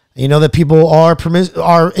 You know that people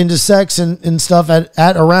are into sex and stuff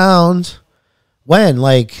at around when?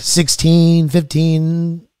 Like 16,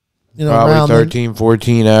 15, you know, probably around 13,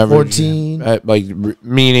 14 average. 14.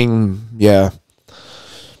 Meaning, yeah.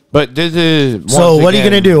 But this is so. What are you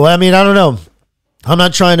going to do? I mean, I don't know. I'm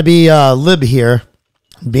not trying to be lib here,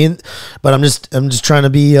 but I'm just trying to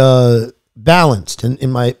be balanced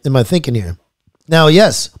in my thinking here. Now,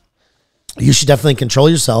 yes, you should definitely control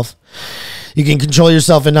yourself. You can control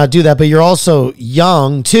yourself and not do that, but you're also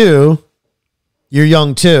young too. You're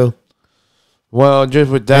young too. Well,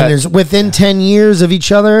 just with that, and there's within 10 years of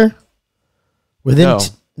each other.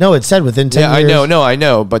 No, it said within 10 years. I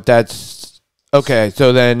know, but that's. Okay,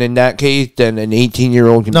 so then in that case, then an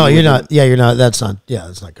 18-year-old can. No, you're not. Yeah, you're not. That's not. Yeah,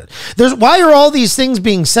 that's not good. Why are all these things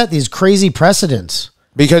being set? These crazy precedents.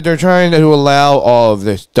 Because they're trying to allow all of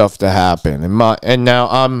this stuff to happen, and now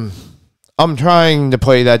I'm trying to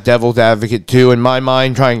play that devil's advocate too. In my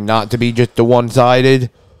mind, trying not to be just the one-sided.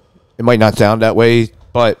 It might not sound that way,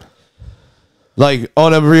 but like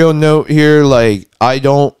on a real note here, like I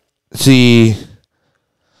don't see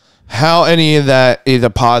how any of that is a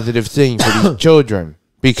positive thing for these children.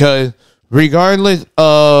 Because regardless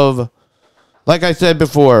of, like I said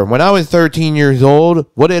before, when I was 13 years old,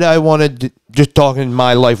 what did I want to, just talking in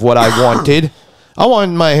my life, what I wanted? I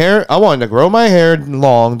wanted to grow my hair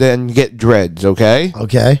long, then get dreads, okay?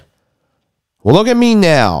 Okay. Well, look at me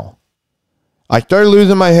now. I started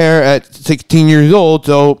losing my hair at 16 years old,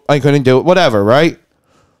 so I couldn't do it, whatever, right?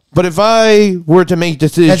 But if I were to make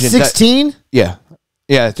decisions... At 16? Yeah.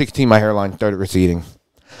 Yeah, at 16, my hairline started receding.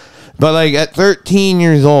 But, like, at 13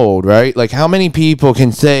 years old, right? Like, how many people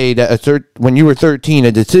can say that when you were 13,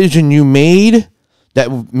 a decision you made,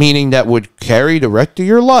 meaning that would carry the rest of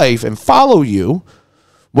your life and follow you,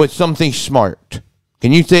 was something smart?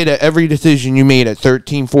 Can you say that every decision you made at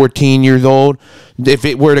 13, 14 years old, if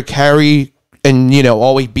it were to carry and, you know,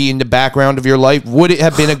 always be in the background of your life, would it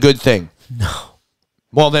have been a good thing? No.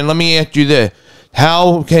 Well, then let me ask you this.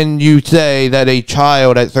 How can you say that a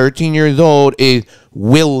child at 13 years old is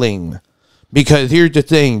willing? Because here's the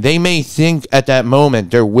thing. They may think at that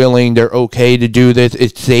moment they're willing, they're okay to do this,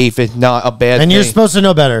 it's safe, it's not a bad thing. And you're supposed to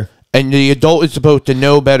know better. And the adult is supposed to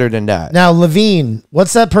know better than that. Now, Levine,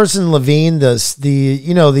 what's that person, Levine? Adam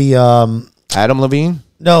Levine?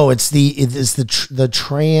 No, it's the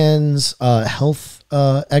trans health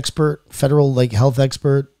expert, federal health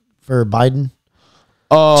expert for Biden.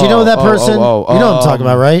 Oh, do you know that person? You know what I'm talking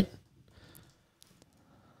about, right?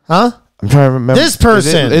 Huh? I'm trying to remember. This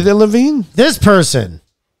person. Is it Levine? This person.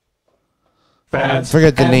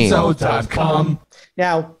 Forget the name.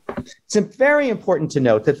 Now, it's very important to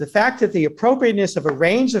note that the fact that the appropriateness of a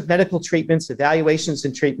range of medical treatments, evaluations,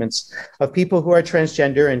 and treatments of people who are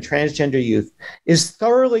transgender and transgender youth is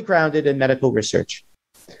thoroughly grounded in medical research.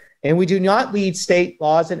 And we do not lead state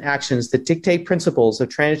laws and actions that dictate principles of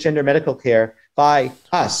transgender medical care by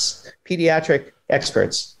us, pediatric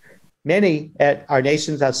experts, many at our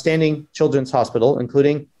nation's outstanding children's hospital,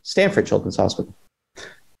 including Stanford Children's Hospital.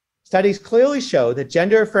 Studies clearly show that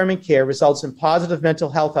gender-affirming care results in positive mental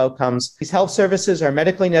health outcomes. These health services are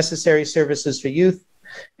medically necessary services for youth,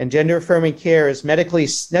 and gender-affirming care is medically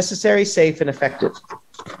necessary, safe, and effective.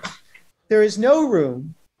 There is no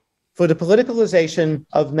room for the politicalization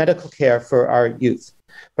of medical care for our youth.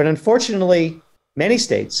 But unfortunately, many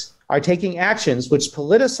states are taking actions which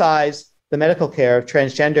politicize the medical care of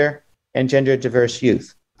transgender and gender diverse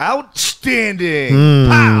youth. Outstanding.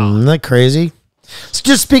 Isn't that crazy? So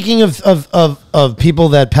just speaking of people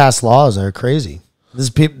that pass laws that are crazy. This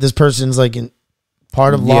person's like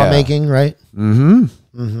part of lawmaking, right? Mm-hmm.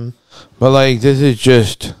 Mm-hmm. But like, this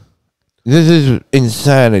is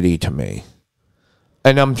insanity to me.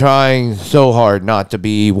 And I'm trying so hard not to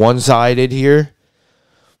be one-sided here.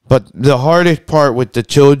 But the hardest part with the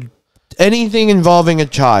children, anything involving a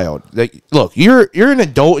child, like, look, you're an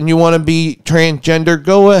adult and you want to be transgender,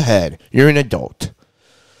 go ahead. You're an adult.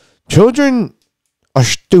 Children are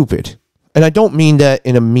stupid. And I don't mean that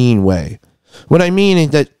in a mean way. What I mean is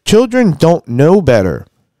that children don't know better.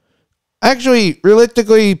 Actually,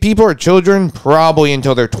 realistically, people are children probably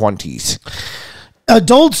until their 20s.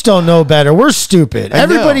 Adults don't know better. We're stupid.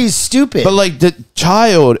 Everybody's stupid. But like the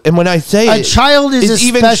child, and when I say a child is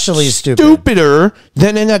especially even stupid. Stupider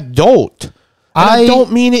than an adult. And I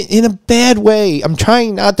don't mean it in a bad way. I'm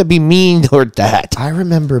trying not to be mean toward that. I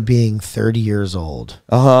remember being 30 years old.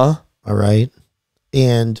 Uh-huh. All right.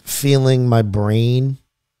 And feeling my brain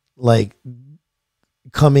like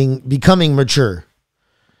becoming maturing.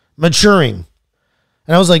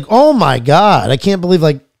 And I was like, oh my God, I can't believe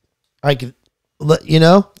like I could, you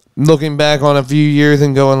know, looking back on a few years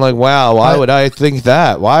and going like, wow, why would I think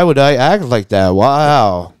that? Why would I act like that?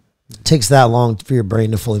 Wow. It takes that long for your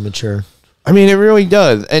brain to fully mature. I mean, it really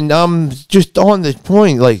does. And just on this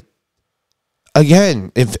point, like,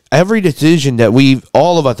 again, if every decision that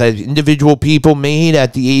all of us as individual people made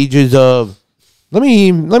at the ages of, let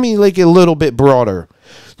me make it a little bit broader,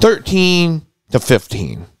 13 to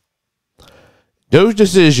 15. Those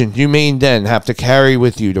decisions you made then have to carry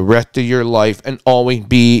with you the rest of your life and always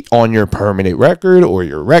be on your permanent record or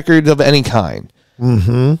your records of any kind.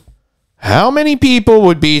 Mm-hmm. How many people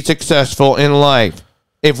would be successful in life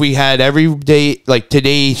if we had every day, like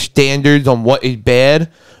today's standards on what is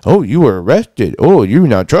bad? Oh, you were arrested. Oh, you're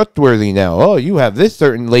not trustworthy now. Oh, you have this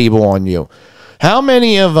certain label on you. How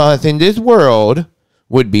many of us in this world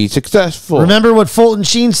would be successful? Remember what Fulton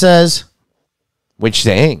Sheen says. Which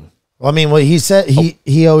saying? Well, I mean, what he said,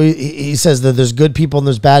 he always says that there's good people and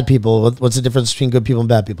there's bad people. What's the difference between good people and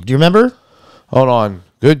bad people? Do you remember? Hold on.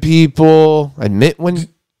 Good people admit when...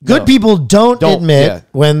 Good people don't admit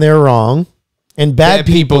when they're wrong, and bad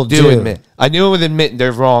people do admit. I knew it was admit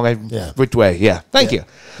they're wrong. Which way? Yeah. Thank you.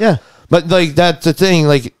 Yeah. But, like, that's the thing.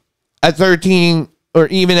 Like, at 13 or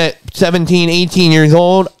even at 17, 18 years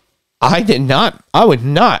old, I was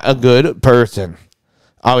not a good person.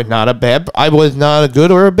 I was not a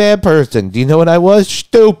good or a bad person. Do you know what I was?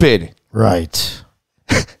 Stupid. Right.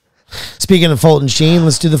 Speaking of Fulton Sheen,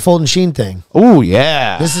 let's do the Fulton Sheen thing. Oh,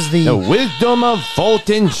 yeah. This is the wisdom of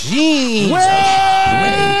Fulton Sheen. With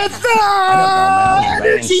the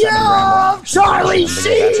energy of Charlie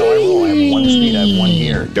Sheen.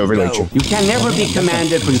 Don't relate you. You can never be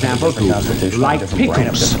commanded, for example, to like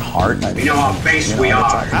pickles. You know how base we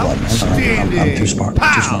are. Outstanding. I'm too smart.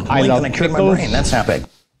 I love pickles. That's happening.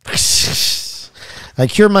 I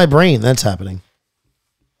cure my brain. That's happening.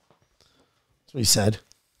 That's what he said.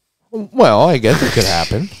 Well, I guess it could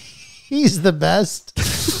happen. He's the best.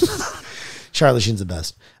 Charlie Sheen's the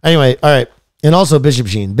best. Anyway, all right. And also Bishop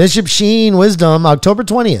Sheen. Bishop Sheen Wisdom, October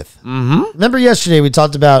 20th. Mm-hmm. Remember yesterday we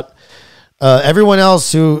talked about everyone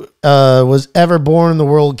else who was ever born in the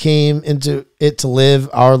world came into it to live.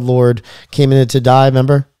 Our Lord came in it to die,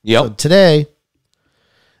 remember? Yep. So today,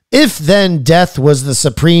 if then death was the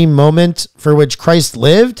supreme moment for which Christ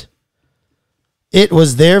lived, it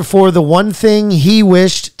was therefore the one thing he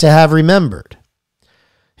wished to have remembered.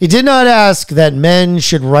 He did not ask that men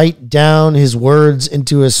should write down his words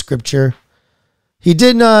into a scripture. He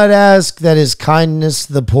did not ask that his kindness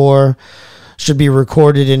to the poor should be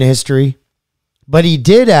recorded in history. But he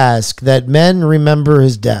did ask that men remember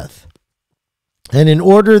his death. And in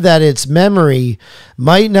order that its memory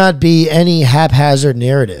might not be any haphazard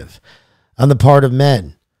narrative on the part of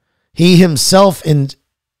men, he himself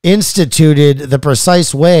instituted the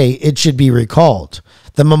precise way it should be recalled.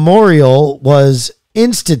 The memorial was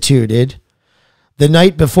instituted the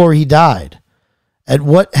night before he died at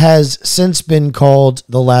what has since been called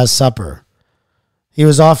the Last Supper. He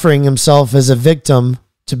was offering himself as a victim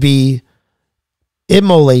to be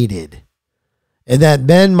immolated, and that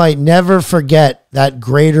men might never forget that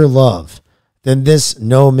greater love than this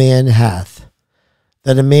no man hath,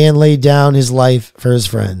 that a man lay down his life for his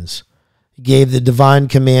friends. He gave the divine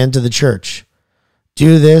command to the church,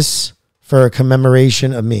 do this for a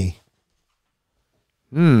commemoration of me.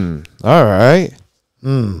 All right.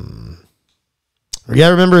 We got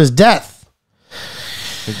to remember his death.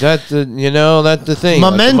 That's the thing.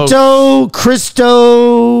 Memento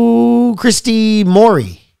Christi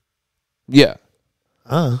Mori. Yeah.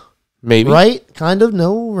 Maybe. Right? Kind of.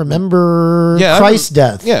 No. Remember Christ's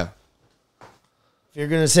death. Yeah. If you're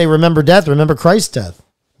going to say remember death, remember Christ's death.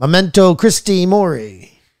 Memento Christi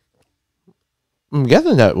Mori. I'm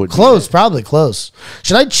guessing that would close, probably close.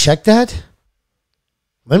 Should I check that?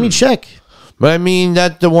 Let me check. But I mean,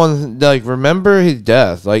 that's the one, like, remember his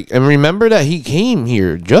death. Like, and remember that he came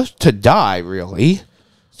here just to die, really.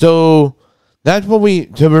 So that's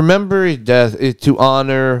what to remember his death is to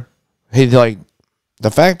honor his, like,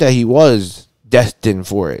 the fact that he was destined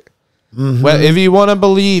for it. Mm-hmm. Well, if you want to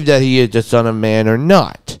believe that he is the Son of Man or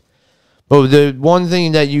not. But the one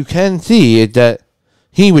thing that you can see is that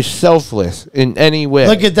he was selfless in any way.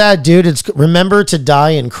 Look at that, dude. It's remember to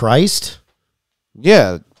die in Christ.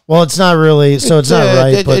 Yeah. Well, it's not really, so it's not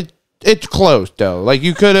right. But it's close, though. Like,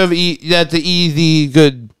 you could have, that's the easy,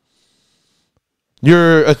 good.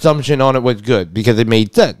 Your assumption on it was good because it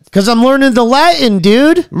made sense. Because I'm learning the Latin,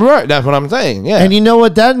 dude. Right, that's what I'm saying, yeah. And you know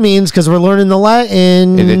what that means because we're learning the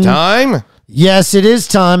Latin. Is it time? Yes, it is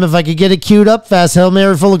time. If I could get it queued up fast. Hail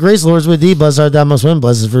Mary, full of grace, Lord is with thee. Blessed art thou amongst women.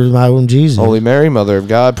 Blessed is the fruit of my womb, Jesus. Holy Mary, Mother of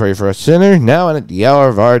God, pray for us sinners, now and at the hour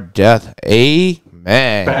of our death.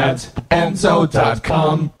 Amen.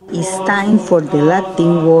 Badsenzo.com. It's time for the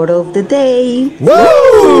Latin word of the day. Woo!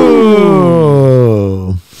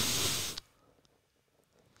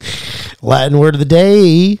 Latin word of the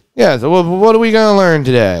day. Yeah, so what are we going to learn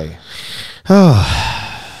today?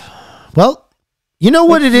 Well, you know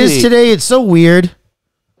what it is today? It's so weird.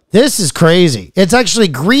 This is crazy. It's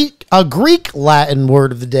actually a Greek Latin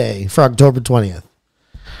word of the day for October 20th.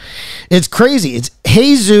 It's crazy. It's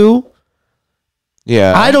Jesus.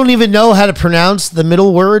 Yeah. I don't even know how to pronounce the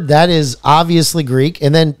middle word. That is obviously Greek.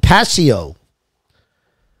 And then Passio.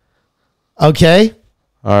 Okay.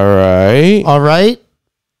 All right. All right.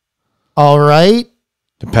 All right.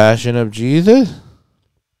 The Passion of Jesus?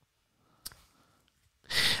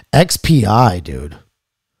 XPI, dude.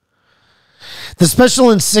 The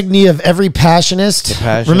special insignia of every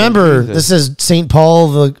passionist. Remember, this is St.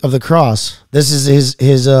 Paul of the Cross. This is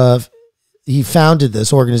his he founded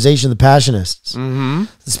this organization, the Passionists. Mm-hmm.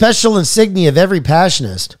 The special insignia of every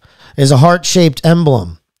passionist is a heart-shaped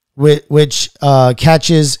emblem, which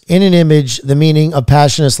catches in an image the meaning of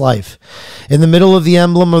passionist life. In the middle of the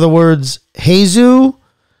emblem are the words, Jesus.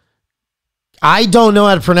 I don't know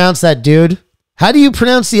how to pronounce that, dude. How do you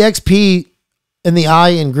pronounce the XP and the I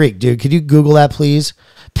in Greek, dude? Could you Google that, please?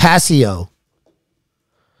 Passio.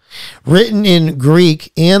 Written in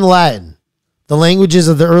Greek and Latin, the languages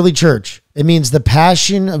of the early church, it means the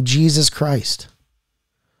passion of Jesus Christ.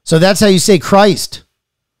 So that's how you say Christ.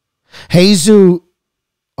 Jesus.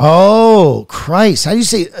 Oh, Christ. How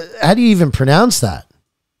do you even pronounce that?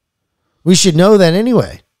 We should know that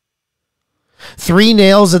anyway. 3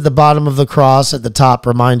 nails at the bottom of the cross at the top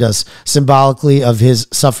remind us symbolically of his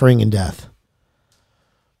suffering and death.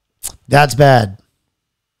 That's bad.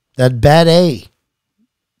 That bad A.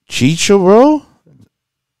 Chicharo?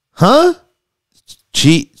 Huh?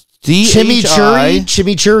 Chimichurri.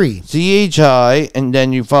 Chimichurri. C-H-I, and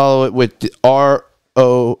then you follow it with the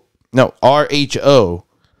R-H-O.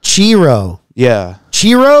 Chiro. Yeah.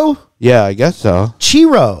 Chiro? Yeah, I guess so.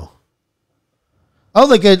 Chiro. Oh,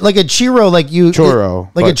 like a churro, like you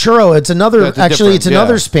churro, like a churro. It's another. Actually, it's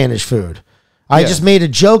another yeah. Spanish food. I just made a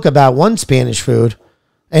joke about one Spanish food,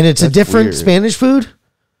 and it's a different weird. Spanish food.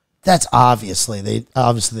 That's obviously they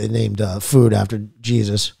named food after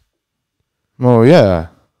Jesus. Oh yeah.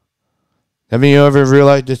 Haven't you ever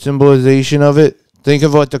realized the symbolization of it? Think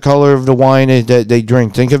of what the color of the wine is that they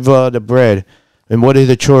drink. Think of the bread. And what is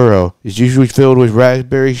a churro? It's usually filled with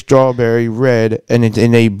raspberry, strawberry, red, and it's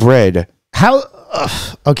in a bread. How?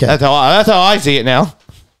 Okay. That's how I see it now.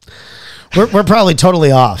 We're probably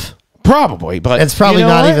totally off. Probably, but it's probably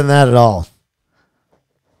not even that at all.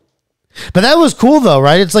 But that was cool though,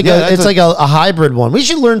 right? It's like a hybrid one. We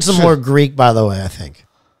should learn some more Greek, by the way, I think.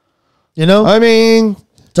 You know? I mean,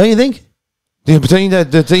 don't you think? The thing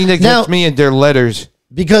that gets me in their letters.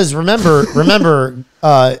 Because remember,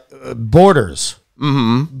 borders.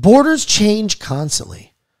 Mm-hmm. Borders change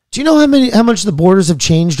constantly. Do you know how much the borders have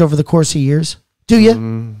changed over the course of years? Do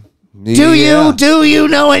you? Do you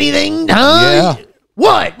know anything? Huh? Yeah.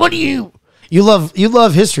 What do you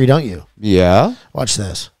love history, don't you? Yeah. Watch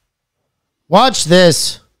this. Watch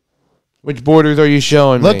this. Which borders are you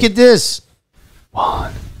showing me? Look at this.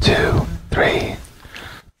 1, 2, 3.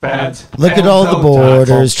 Look at all the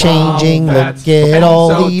borders changing. Look at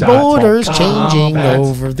all the borders changing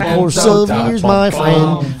over the course of years, my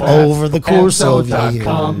friend. Over the course of years.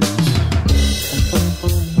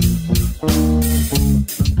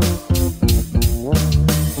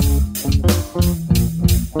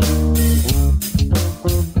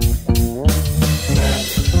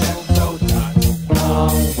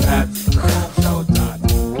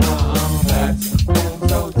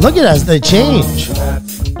 Look at us, they change.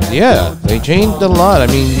 Yeah, they changed a lot. I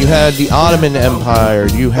mean, you had the Ottoman Empire,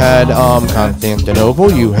 you had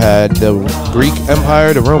Constantinople, you had the Greek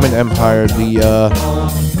Empire, the Roman Empire, the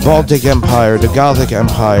Baltic Empire, the Gothic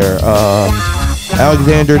Empire,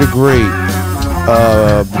 Alexander the Great,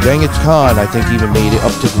 Genghis Khan, I think, even made it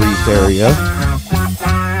up to Greece area.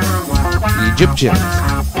 The Egyptians.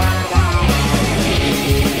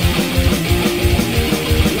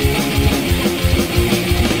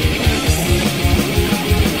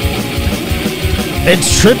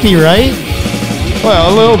 It's trippy, right?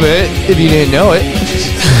 Well, a little bit, if you didn't know it.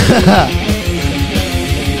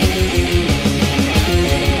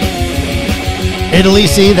 Italy,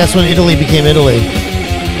 see? That's when Italy became Italy.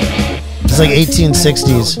 It's like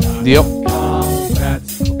 1860s. Yep.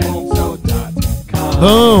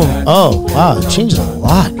 Boom. Oh, wow. It changes a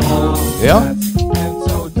lot, man. Yeah.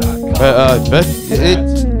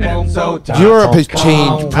 Europe has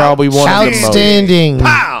changed probably one of the most. Outstanding.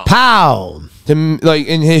 Pow. Like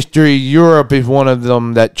in history, Europe is one of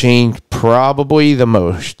them that changed probably the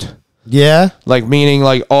most. Yeah. Like meaning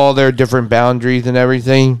like all their different boundaries and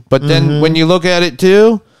everything. But then when you look at it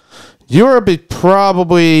too, Europe is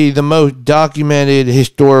probably the most documented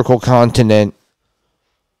historical continent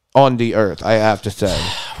on the earth, I have to say.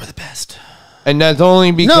 We're the best. And that's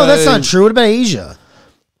only because... No, that's not true. What about Asia?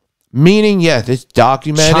 Meaning, yes, it's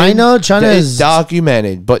documented. China is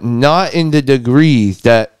documented, but not in the degrees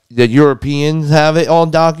that the Europeans have it all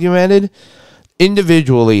documented.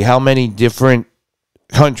 Individually, how many different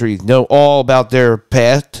countries know all about their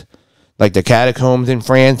past, like the catacombs in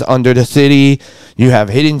France under the city. You have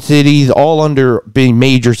hidden cities all under big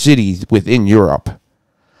major cities within Europe.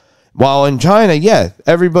 While in China, yes,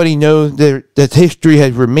 everybody knows that history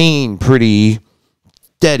has remained pretty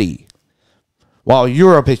steady. While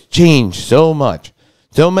Europe has changed so much.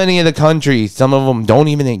 So many of the countries, some of them don't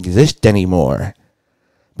even exist anymore.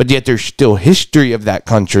 But yet there's still history of that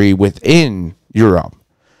country within Europe.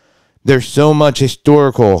 There's so much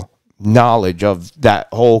historical knowledge of that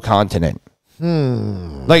whole continent.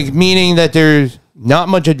 Like, meaning that there's not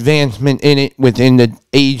much advancement in it within the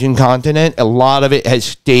Asian continent. A lot of it has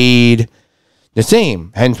stayed the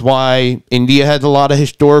same. Hence why India has a lot of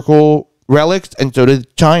historical relics, and so does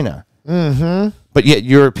China. But yet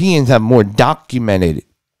Europeans have more documented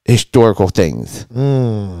historical things.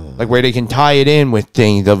 Like where they can tie it in with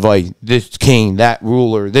things of like this king, that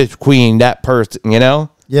ruler, this queen, that person, you know?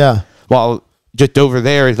 Yeah. While just over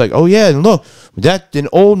there it's like, oh yeah, and look, that's an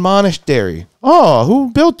old monastery. Oh,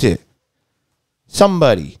 who built it?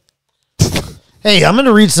 Somebody. Hey, I'm going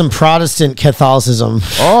to read some Protestant Catholicism.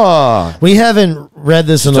 Oh. We haven't read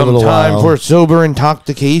this in a little while. Time for sober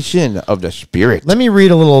intoxication of the spirit. Let me read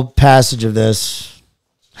a little passage of this.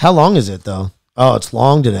 How long is it, though? Oh, it's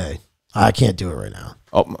long today. I can't do it right now.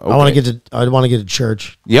 Oh, okay. I want to get to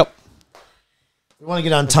church. Yep. We want to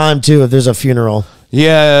get on time too if there's a funeral.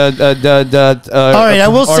 Yeah. All right, I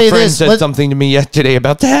will say friend this. Said something to me yesterday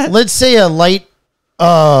about that. Let's say a light.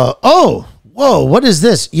 Whoa! What is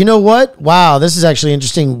this? You know what? Wow, this is actually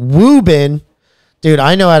interesting. Woburn, dude.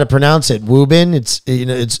 I know how to pronounce it. Woburn. It's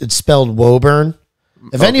spelled Woburn.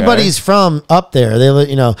 If anybody's from up there,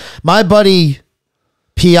 they my buddy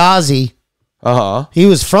Piazzi. He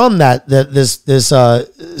was from this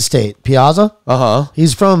state, Piazza.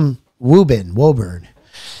 He's from Woburn,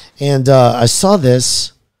 and I saw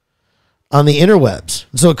this on the interwebs,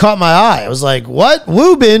 so it caught my eye. I was like, "What,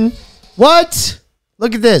 Woburn? What?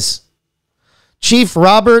 Look at this." Chief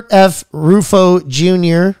Robert F. Rufo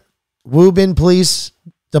Jr., Woburn Police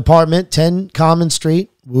Department, 10 Common Street,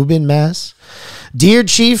 Woburn, Mass. Dear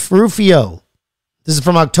Chief Rufio, this is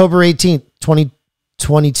from October 18th,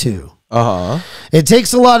 2022. It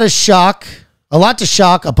takes a lot to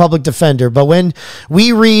shock a public defender, but when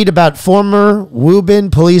we read about former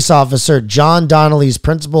Woburn police officer John Donnelly's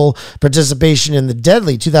principal participation in the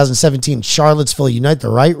deadly 2017 Charlottesville Unite the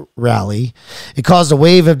Right rally, it caused a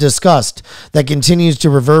wave of disgust that continues to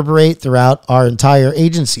reverberate throughout our entire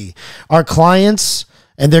agency. Our clients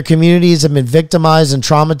and their communities have been victimized and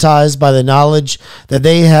traumatized by the knowledge that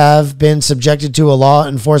they have been subjected to a law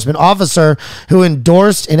enforcement officer who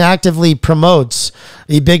endorsed and actively promotes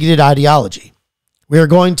a bigoted ideology. We are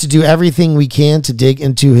going to do everything we can to dig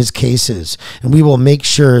into his cases, and we will make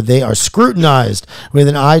sure they are scrutinized with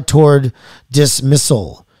an eye toward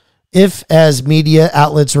dismissal. If, as media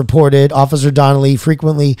outlets reported, Officer Donnelly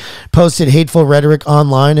frequently posted hateful rhetoric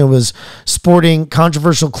online and was sporting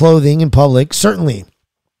controversial clothing in public, certainly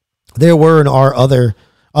there were and are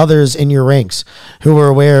others in your ranks who were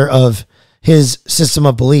aware of his system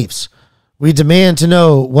of beliefs. We demand to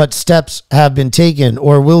know what steps have been taken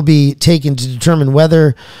or will be taken to determine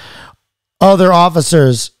whether other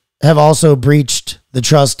officers have also breached the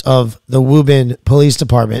trust of the Woburn Police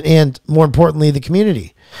Department and, more importantly, the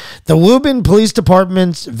community. The Woburn Police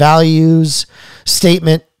Department's values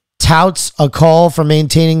statement touts a call for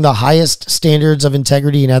maintaining the highest standards of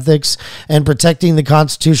integrity and ethics and protecting the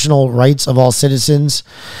constitutional rights of all citizens.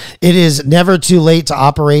 It is never too late to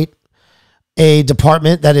operate a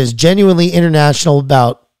department that is genuinely international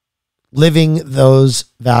about living those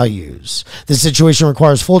values. This situation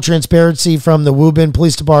requires full transparency from the Woburn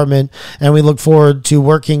Police Department, and we look forward to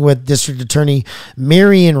working with District Attorney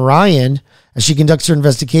Marion Ryan as she conducts her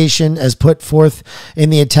investigation. As put forth in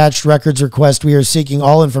the attached records request, we are seeking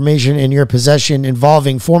all information in your possession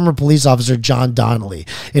involving former police officer John Donnelly.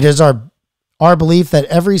 It is our belief that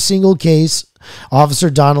every single case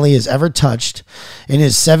Officer Donnelly has ever touched in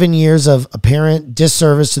his 7 years of apparent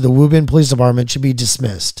disservice to the Woburn Police Department should be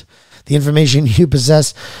dismissed. The information you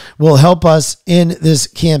possess will help us in this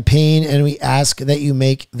campaign, and we ask that you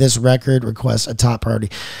make this record request a top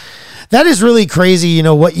priority. That is really crazy, you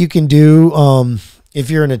know, what you can do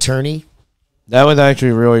if you're an attorney. That was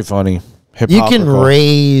actually really funny. You can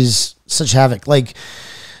raise such havoc. Like,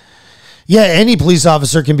 yeah, any police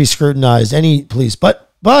officer can be scrutinized, any police, but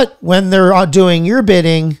when they're doing your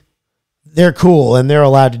bidding, they're cool and they're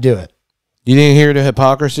allowed to do it. You didn't hear the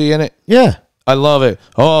hypocrisy in it? Yeah. I love it.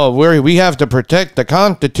 Oh, we have to protect the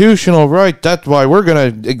constitutional right. That's why we're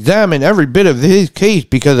going to examine every bit of his case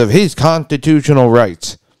because of his constitutional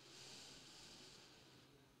rights.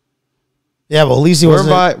 Yeah, well, at least he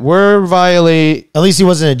wasn't. At least he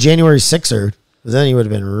wasn't a January 6er, because then he would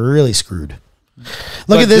have been really screwed.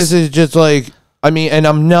 Look at this. This is just like, I mean, and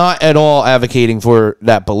I'm not at all advocating for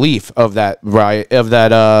that belief of that riot, of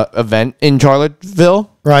that event in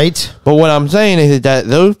Charlottesville. Right. But what I'm saying is that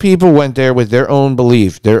those people went there with their own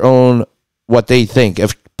belief, their own, what they think,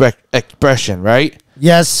 expression, right?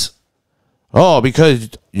 Yes. Oh, because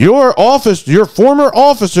your former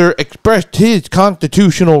officer expressed his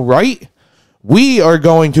constitutional right. We are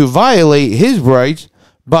going to violate his rights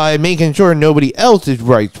by making sure nobody else's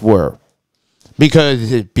rights were. Because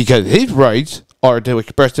his rights are to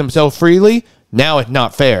express themselves freely. Now it's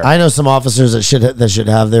not fair. I know some officers that should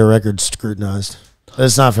have their records scrutinized. But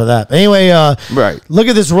it's not for that. Anyway, right. Look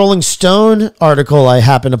at this Rolling Stone article I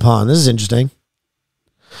happened upon. This is interesting.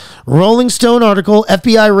 Rolling Stone article: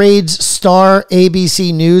 FBI raids star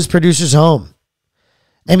ABC News producer's home.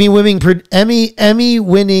 Emmy-winning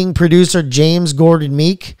producer James Gordon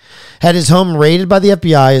Meek had his home raided by the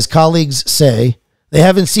FBI. His colleagues say they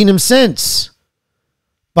haven't seen him since.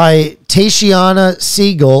 By Tatiana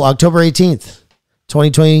Siegel, October 18th,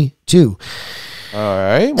 2022. All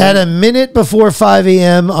right. At a minute before 5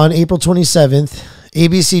 a.m. on April 27th,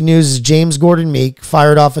 ABC News' James Gordon Meek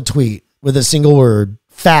fired off a tweet with a single word: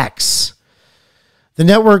 facts. The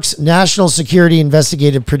network's national security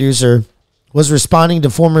investigative producer was responding to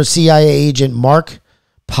former CIA agent Mark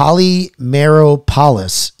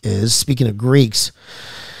Polymeropoulos speaking of Greeks,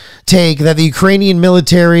 take that the Ukrainian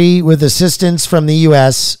military, with assistance from the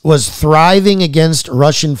U.S., was thriving against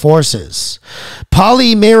Russian forces.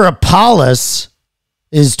 Polymeropoulos'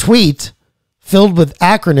 tweet, filled with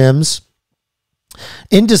acronyms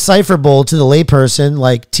indecipherable to the layperson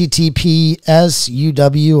like TTPS,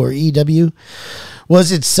 UW, or EW,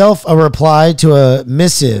 was itself a reply to a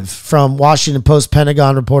missive from Washington Post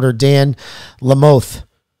Pentagon reporter Dan Lamothe,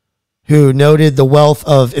 who noted the wealth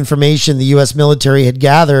of information the U.S. military had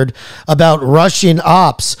gathered about Russian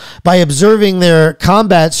ops by observing their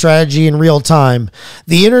combat strategy in real time.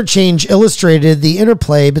 The interchange illustrated the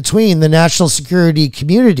interplay between the national security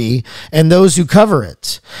community and those who cover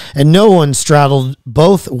it. And no one straddled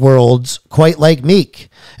both worlds quite like Meek,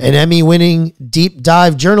 an Emmy-winning deep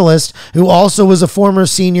dive journalist who also was a former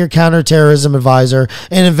senior counterterrorism advisor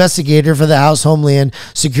and investigator for the House Homeland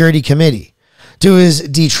Security Committee. To his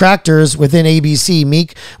detractors within ABC,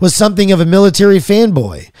 Meek was something of a military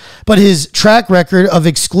fanboy, but his track record of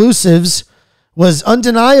exclusives was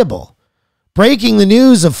undeniable. Breaking the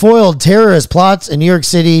news of foiled terrorist plots in New York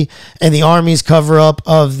City and the Army's cover-up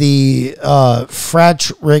of the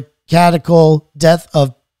fratricide death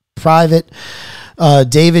of Private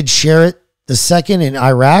David Sherritt II in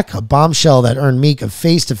Iraq, a bombshell that earned Meek a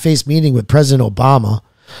face-to-face meeting with President Obama.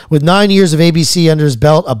 With 9 years of ABC under his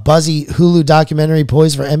belt, a buzzy Hulu documentary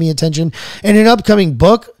poised for Emmy attention, and an upcoming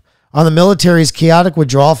book on the military's chaotic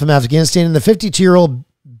withdrawal from Afghanistan, and the 52-year-old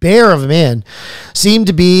bear of a man seemed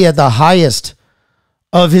to be at the highest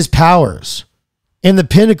of his powers and the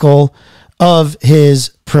pinnacle of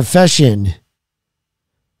his profession.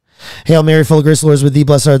 Hail Mary, full of grace, the Lord is with thee.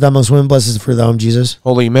 Blessed art thou amongst women. Blessed is the fruit of thy womb, Jesus.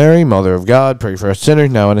 Holy Mary, Mother of God, pray for us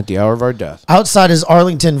sinners now and at the hour of our death. Outside his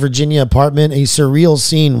Arlington, Virginia apartment, a surreal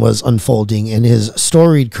scene was unfolding, and his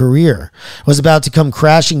storied career was about to come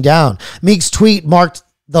crashing down. Meek's tweet marked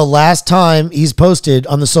the last time he's posted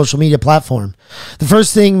on the social media platform. The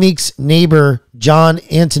first thing Meek's neighbor, John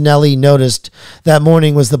Antonelli, noticed that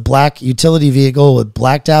morning was the black utility vehicle with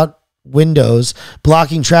blacked out windows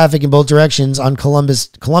blocking traffic in both directions on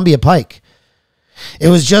Columbia Pike. It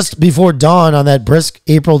was just before dawn on that brisk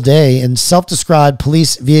April day, and self-described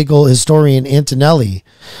police vehicle historian Antonelli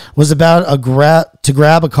was about to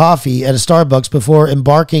grab a coffee at a Starbucks before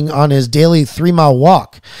embarking on his daily 3-mile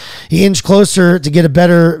walk. He inched closer to get a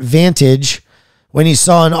better vantage when he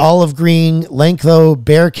saw an olive green Lenco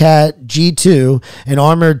Bearcat G2, an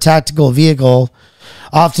armored tactical vehicle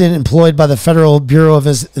often employed by the Federal Bureau of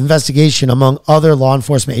Investigation, among other law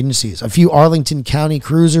enforcement agencies. A few Arlington County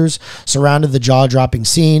cruisers surrounded the jaw-dropping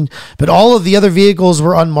scene, but all of the other vehicles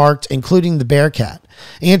were unmarked, including the Bearcat.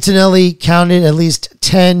 Antonelli counted at least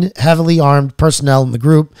 10 heavily armed personnel in the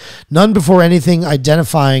group, none before anything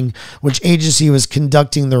identifying which agency was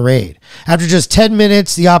conducting the raid. After just 10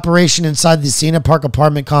 minutes, the operation inside the Siena Park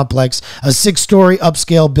apartment complex, a 6-story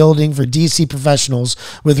upscale building for DC professionals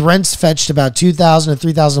with rents fetched about $2,000 to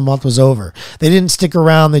 $3,000 a month, was over. They didn't stick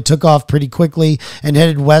around. They took off pretty quickly and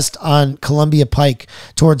headed west on Columbia Pike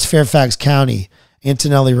towards Fairfax County.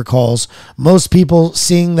 Antonelli recalls, most people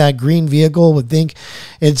seeing that green vehicle would think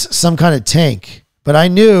it's some kind of tank, but I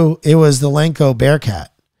knew it was the Lenco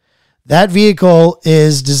Bearcat. That vehicle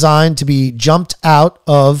is designed to be jumped out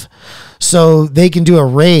of so they can do a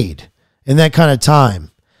raid in that kind of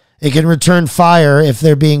time. It can return fire if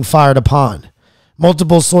they're being fired upon.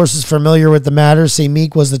 Multiple sources familiar with the matter say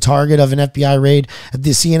Meek was the target of an FBI raid at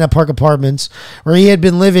the Siena Park Apartments, where he had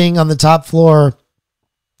been living on the top floor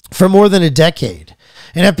for more than a decade.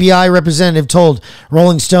 An FBI representative told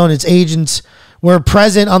Rolling Stone its agents were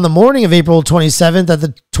present on the morning of April 27th at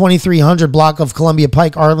the 2300 block of Columbia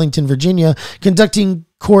Pike, Arlington, Virginia, conducting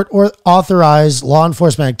court-authorized law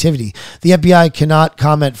enforcement activity. The FBI cannot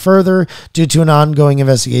comment further due to an ongoing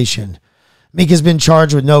investigation. Meek has been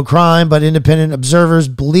charged with no crime, but independent observers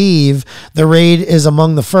believe the raid is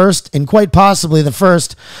among the first, and quite possibly the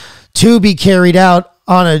first, to be carried out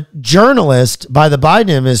on a journalist by the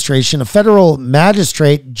Biden administration. A federal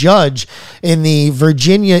magistrate judge in the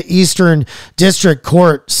Virginia Eastern District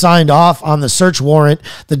Court signed off on the search warrant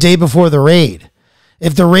the day before the raid.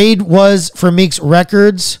 If the raid was for Meek's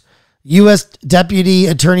records, U.S. Deputy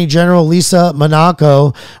Attorney General Lisa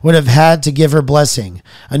Monaco would have had to give her blessing.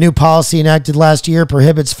 A new policy enacted last year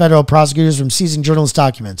prohibits federal prosecutors from seizing journalist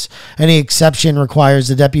documents. Any exception requires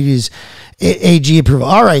the deputy's AG approval.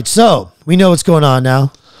 All right, so we know what's going on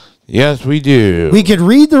now. Yes, we do. We could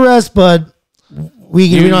read the rest, but we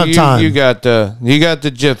don't have time. You got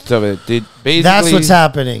the gist of it. Basically, that's what's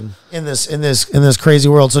happening in this crazy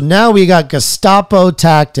world. So now we got Gestapo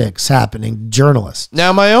tactics happening. Journalists.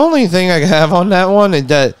 Now, my only thing I have on that one is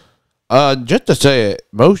that, just to say it,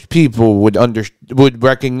 most people would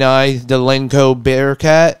recognize the Lenco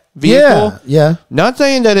Bearcat vehicle. Yeah. Not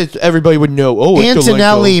saying that everybody would know. Oh,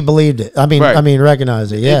 Antonelli believed it. I mean,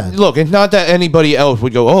 recognized it. Yeah. Look, it's not that anybody else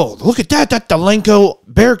would go, oh, look at that. That's the Lenco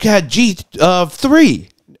Bearcat G3.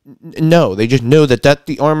 No, they just know that that's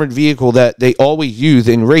the armored vehicle that they always use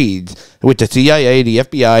in raids with the CIA, the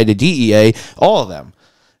FBI, the DEA, all of them.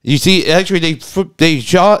 You see, actually, they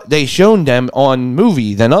shown them on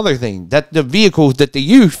movies and other things. That the vehicles that they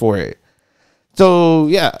use for it. So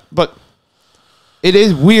yeah, but it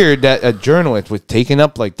is weird that a journalist was taken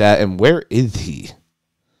up like that. And where is he?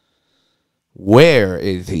 Where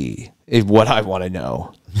is he? Is what I want to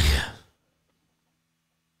know.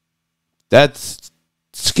 That's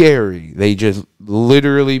scary. They just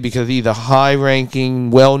literally, because he's a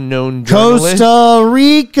high-ranking, well-known journalist. Costa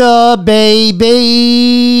Rica, baby,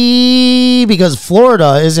 because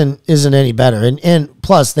Florida isn't any better, and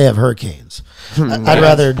plus they have hurricanes. I'd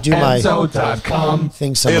rather do my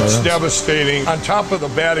thing somewhere else. It's devastating. On top of the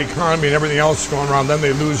bad economy and everything else going around, then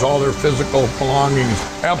they lose all their physical belongings.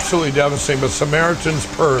 Absolutely devastating. But Samaritan's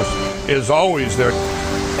Purse is always there.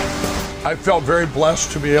 I felt very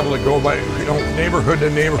blessed to be able to go by, neighborhood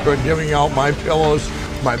to neighborhood, giving out my pillows,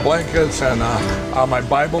 my blankets, and my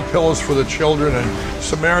Bible pillows for the children. And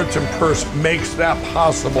Samaritan Purse makes that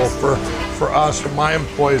possible for us, my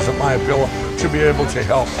employees at My Pillow, to be able to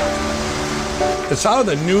help. It's out of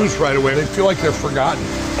the news right away. They feel like they're forgotten.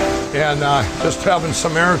 And just having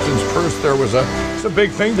Samaritan's Purse there it's a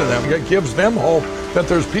big thing to them. It gives them hope that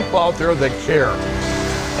there's people out there that care.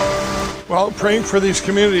 Well, praying for these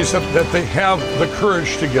communities that they have the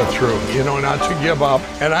courage to get through, not to give up.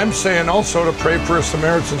 And I'm saying also to pray for a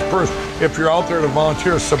Samaritan's Purse. If you're out there to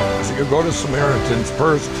volunteer, you go to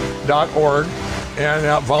SamaritansPurse.org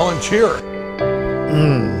and volunteer.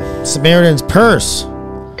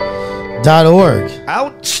 SamaritansPurse.org.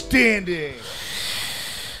 Outstanding.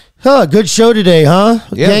 Huh, good show today, huh?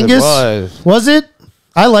 Yeah, Genghis? it was. Was it?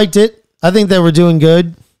 I liked it. I think that we're doing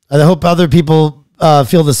good. I hope other people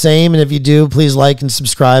feel the same, and if you do, please like and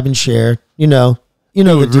subscribe and share. You know It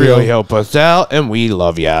the would deal. really help us out, and we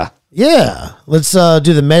love ya. Yeah, let's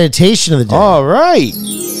do the meditation of the day. All right,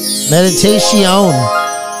 meditation.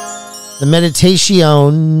 The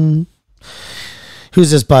meditation.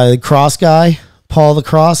 Who's this by? The Cross guy, Paul the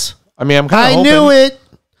Cross. I mean, I knew it.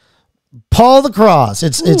 Paul the Cross.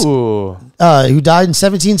 It's who died in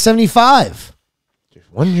 1775.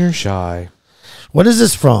 Just 1 year shy. What is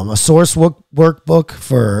this from? A source workbook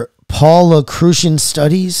for Paulocrutian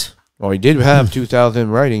studies? Well, he did have 2,000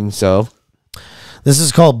 writings, so. This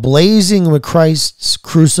is called Blazing with Christ's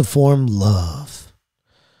Cruciform Love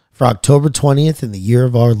for October 20th in the year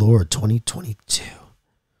of our Lord, 2022.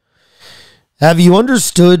 Have you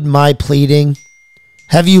understood my pleading?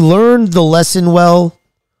 Have you learned the lesson well?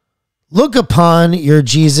 Look upon your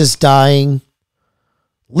Jesus dying.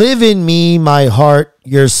 Live in me, my heart,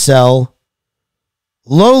 your cell.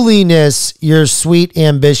 Lowliness, your sweet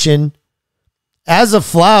ambition, as a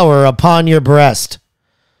flower upon your breast.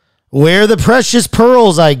 Wear the precious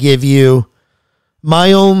pearls I give you,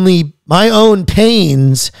 my own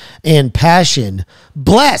pains and passion,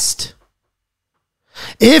 blessed.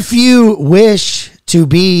 If you wish to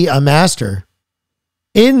be a master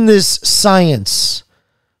in this science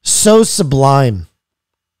so sublime,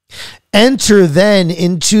 enter then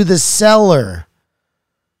into the cellar.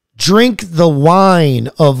 Drink the wine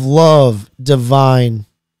of love divine.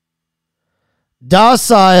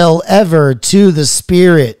 Docile ever to the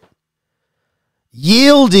Spirit,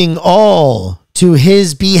 yielding all to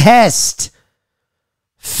his behest.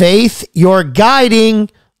 Faith your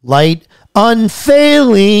guiding light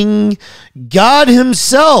unfailing. God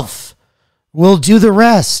himself will do the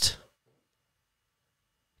rest.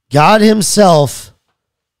 God himself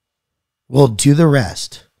will do the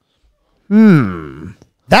rest.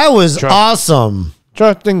 That was awesome.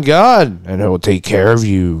 Trust in God, and he'll take care of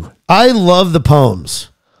you. I love the poems.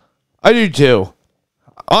 I do too.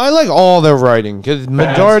 I like all their writing because the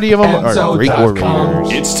majority of them are Greek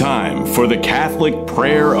orators. It's time for the Catholic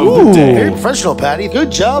prayer of the day. Very professional, Patty.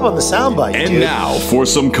 Good job on the soundbite. And dude. now for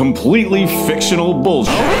some completely fictional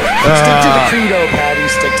bullshit. Stick to the credo, Patty.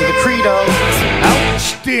 Stick to the credo.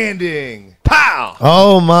 Outstanding. Pow!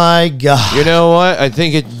 Oh my God. You know what? I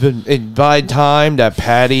think it's by time that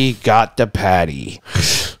Patty got the Patty.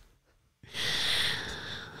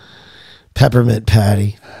 Peppermint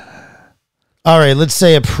Patty. All right, let's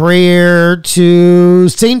say a prayer to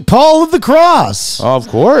St. Paul of the Cross. Of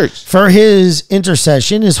course. For his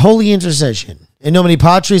intercession, his holy intercession. In nomine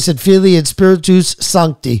Patris et Filii et Spiritus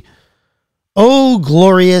Sancti. O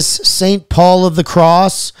glorious St. Paul of the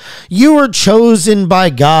Cross, you were chosen by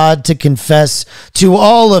God to confess to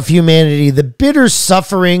all of humanity the bitter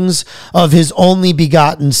sufferings of his only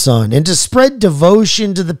begotten Son and to spread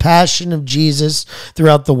devotion to the passion of Jesus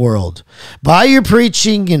throughout the world. By your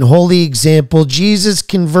preaching and holy example, Jesus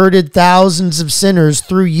converted thousands of sinners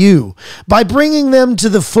through you by bringing them to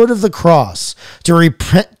the foot of the cross to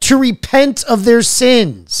repent of their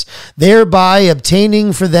sins, thereby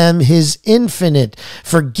obtaining for them his infinite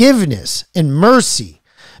forgiveness and mercy.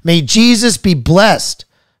 May Jesus be blessed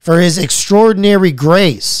for his extraordinary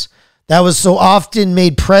grace that was so often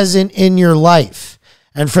made present in your life,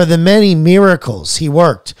 and for the many miracles he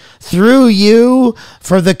worked through you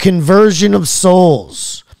for the conversion of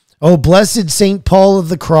souls. O blessed St. Paul of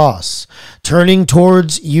the Cross, turning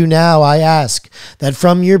towards you now, I ask that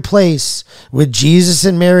from your place with Jesus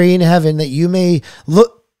and Mary in heaven, that you may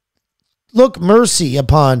look mercy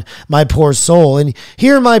upon my poor soul and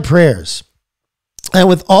hear my prayers. And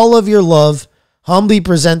with all of your love, humbly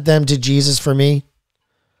present them to Jesus for me.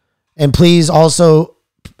 And please also,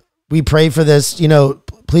 we pray for this,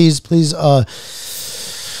 please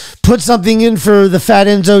put something in for the Fat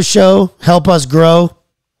Enzo show. Help us grow.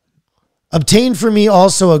 Obtain for me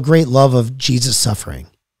also a great love of Jesus' suffering,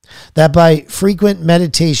 that by frequent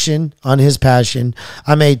meditation on his passion,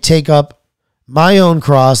 I may take up my own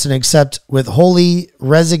cross and accept with holy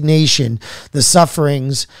resignation the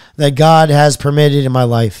sufferings that God has permitted in my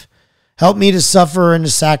life. Help me to suffer and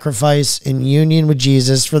to sacrifice in union with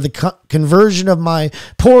Jesus for the conversion of my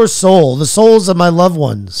poor soul, the souls of my loved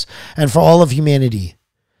ones, and for all of humanity.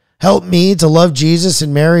 Help me to love Jesus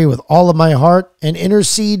and Mary with all of my heart, and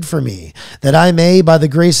intercede for me, that I may, by the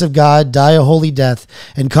grace of God, die a holy death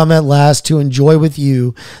and come at last to enjoy with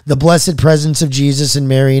you the blessed presence of Jesus and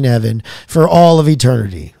Mary in heaven for all of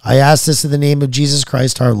eternity. I ask this in the name of Jesus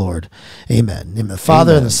Christ our Lord. Amen. In the name of the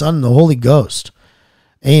Father, and the Son, and the Holy Ghost.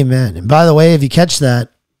 Amen. And by the way, if you catch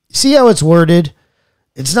that, see how it's worded?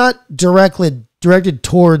 It's not directed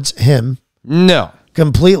towards him. No.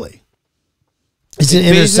 Completely. It's an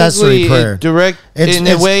intercessory prayer.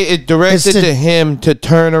 It directed to him to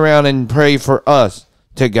turn around and pray for us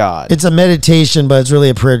to God. It's a meditation, but it's really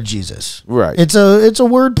a prayer to Jesus. Right. It's a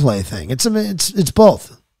wordplay thing. It's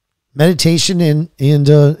both meditation and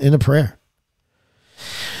a prayer.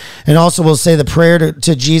 And also we'll say the prayer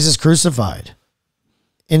to Jesus crucified.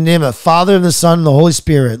 In the name of the Father, and the Son, and the Holy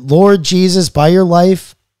Spirit. Lord Jesus, by your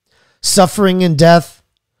life, suffering, and death,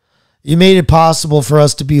 you made it possible for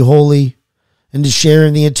us to be holy and to share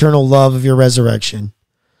in the eternal love of your resurrection.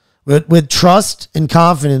 With trust and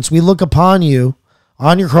confidence, we look upon you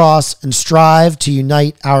on your cross and strive to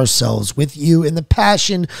unite ourselves with you in the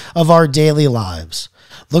passion of our daily lives.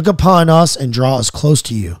 Look upon us and draw us close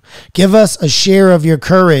to you. Give us a share of your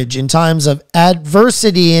courage in times of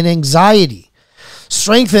adversity and anxiety.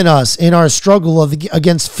 Strengthen us in our struggle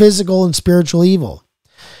against physical and spiritual evil.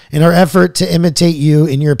 In our effort to imitate you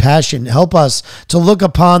in your passion, help us to look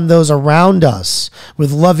upon those around us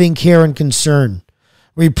with loving care and concern.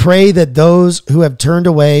 We pray that those who have turned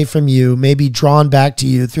away from you may be drawn back to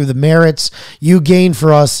you through the merits you gained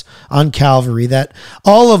for us on Calvary, that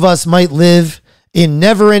all of us might live in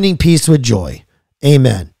never-ending peace with joy.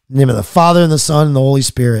 Amen. In the name of the Father, and the Son, and the Holy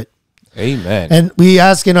Spirit. Amen. And we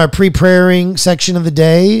ask in our pre-praying section of the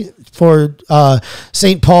day for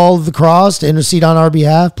St. Paul of the Cross to intercede on our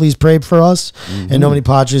behalf. Please pray for us. And nomine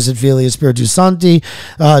Patris et Filii et Spiritus Sancti.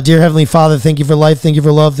 Dear Heavenly Father, thank you for life. Thank you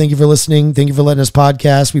for love. Thank you for listening. Thank you for letting us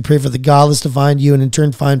podcast. We pray for the godless to find you and in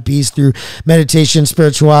turn find peace through meditation,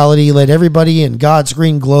 spirituality. Let everybody in God's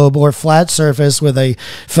green globe or flat surface with a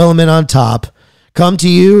filament on top come to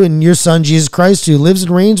you and your Son, Jesus Christ, who lives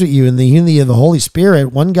and reigns with you in the unity of the Holy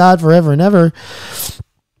Spirit, one God forever and ever.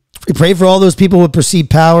 We pray for all those people with perceived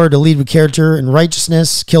power to lead with character and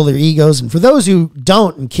righteousness, kill their egos, and for those who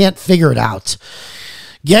don't and can't figure it out.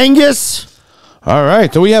 Genghis. All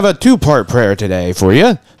right, so we have a two-part prayer today for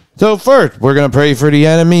you. So first, we're going to pray for the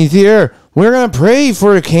enemies here. We're going to pray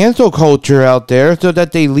for a cancel culture out there so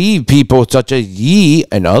that they leave people such as ye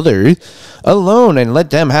and others alone and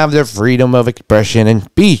let them have their freedom of expression and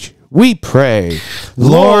speech. We pray.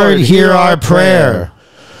 Lord, hear our prayer.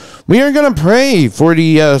 We are going to pray for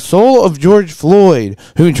the soul of George Floyd,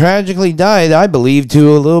 who tragically died, I believe,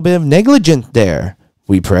 to a little bit of negligence there.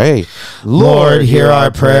 We pray. Lord, hear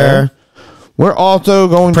our prayer. We're also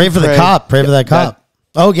going to pray for the cop. Pray for that cop.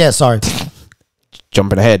 Oh, yeah, sorry.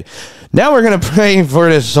 Jumping ahead. Now we're going to pray for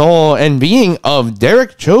the soul and being of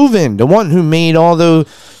Derek Chauvin, the one who made all those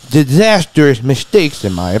disastrous mistakes,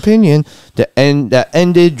 in my opinion, that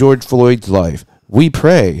ended George Floyd's life. We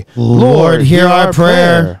pray. Lord, hear our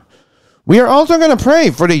prayer. We are also going to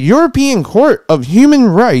pray for the European Court of Human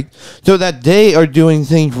Rights so that they are doing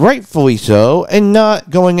things rightfully so and not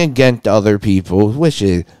going against other people's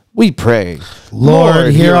wishes. We pray.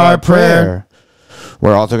 Lord, hear our prayer.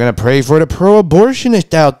 We're also going to pray for the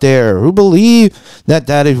pro-abortionists out there who believe that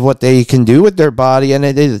that is what they can do with their body, and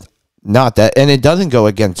it is not that, and it doesn't go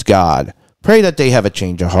against God. Pray that they have a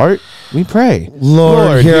change of heart. We pray.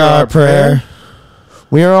 Lord, hear our prayer.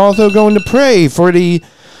 We are also going to pray for the,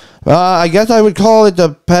 I guess I would call it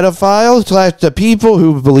the pedophiles / the people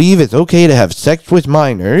who believe it's okay to have sex with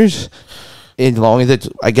minors, as long as it's,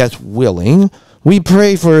 I guess, willing. We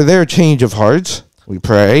pray for their change of hearts. We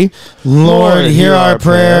pray. Lord, hear our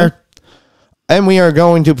prayer. And we are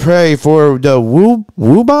going to pray for the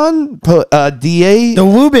Wubon DA. The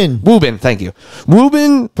Wubin, thank you.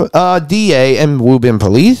 Wubin DA and Wubin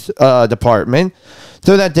Police Department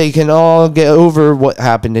so that they can all get over what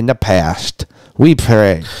happened in the past. We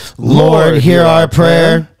pray. Lord, hear our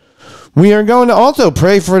prayer. We are going to also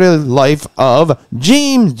pray for the life of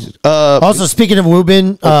James. Also, speaking of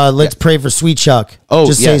Wubin, let's pray for Sweet Chuck.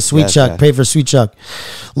 Just say Sweet Chuck. Pray for Sweet Chuck.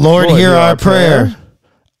 Lord, hear our prayer.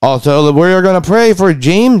 Also, we are going to pray for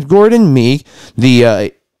James Gordon Meek,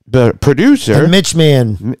 the producer. And Mitch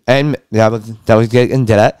Man. And that was getting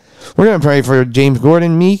into that. We're going to pray for James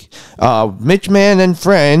Gordon Meek, Mitch Man, and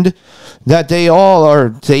friend, that they all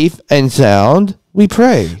are safe and sound. We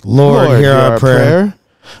pray. Lord, hear our prayer.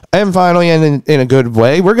 And finally, and in a good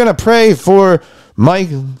way, we're going to pray for Mike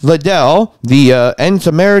Liddell, the and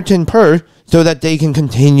Samaritan Purse, so that they can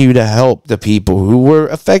continue to help the people who were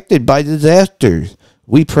affected by disasters.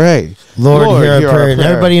 We pray. Lord, hear our prayer. And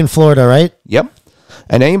everybody in Florida, right? Yep.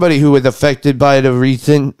 And anybody who was affected by the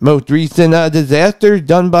most recent disaster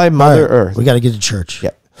done by Mother Earth. We got to get to church.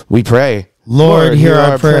 Yep. We pray. Lord, hear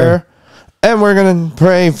our prayer. And we're going to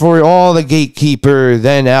pray for all the gatekeepers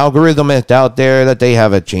and algorithmists out there that they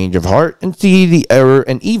have a change of heart and see the error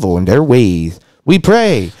and evil in their ways. We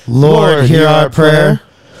pray. Lord, hear our prayer.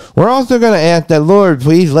 We're also going to ask that, Lord,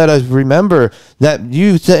 please let us remember that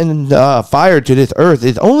you send fire to this earth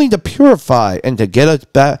is only to purify and to get us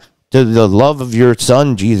back to the love of your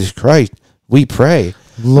Son, Jesus Christ. We pray.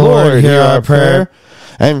 Lord, hear our prayer.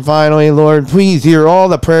 And finally, Lord, please hear all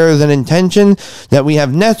the prayers and intentions that we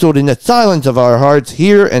have nestled in the silence of our hearts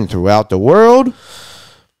here and throughout the world.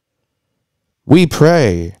 We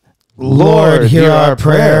pray. Lord, hear our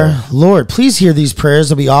prayer. Lord, please hear these prayers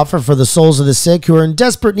that we offer for the souls of the sick who are in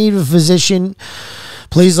desperate need of a physician.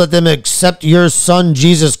 Please let them accept your Son,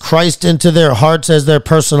 Jesus Christ, into their hearts as their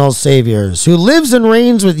personal saviors, who lives and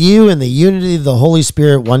reigns with you in the unity of the Holy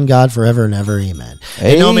Spirit, one God, forever and ever. Amen.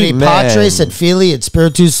 In nomine Patris et Filii et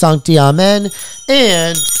Spiritus Sancti. Amen.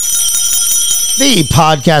 And the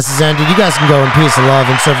podcast is ended. You guys can go in peace and love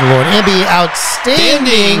and serve the Lord and be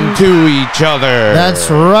outstanding to each other. That's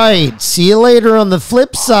right. See you later on the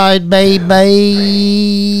flip side, baby.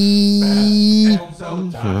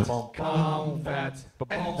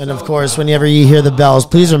 And of course, whenever you hear the bells,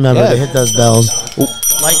 please remember to hit those bells.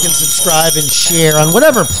 Like and subscribe and share on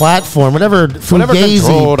whatever platform, whatever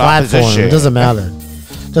fugazi platform. It doesn't matter.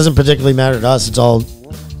 It doesn't particularly matter to us. It's all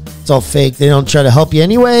fake. They don't try to help you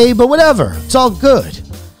anyway, but whatever. It's all good.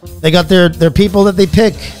 They got their people that they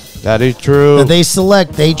pick. That is true. That they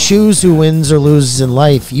select. They choose who wins or loses in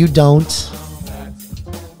life. You don't.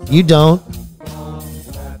 You don't.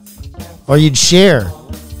 Or you'd share.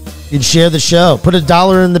 You'd share the show. Put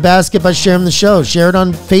 $1 in the basket by sharing the show. Share it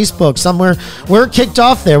on Facebook somewhere. We're kicked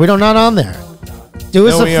off there. We're not on there.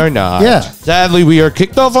 No, we are not. Yeah. Sadly, we are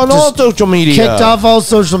kicked off on all social media. Kicked off all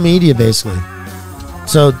social media, basically.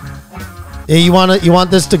 So, you want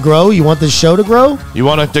this to grow? You want this show to grow? You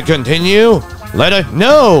want it to continue? Let us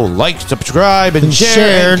know. Like, subscribe, and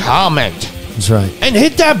share, and comment. That's right. And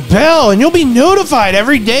hit that bell, and you'll be notified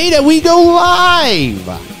every day that we go live.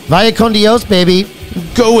 Vaya con Dios, baby.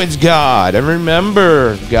 Go with God. And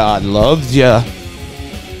remember, God loves you.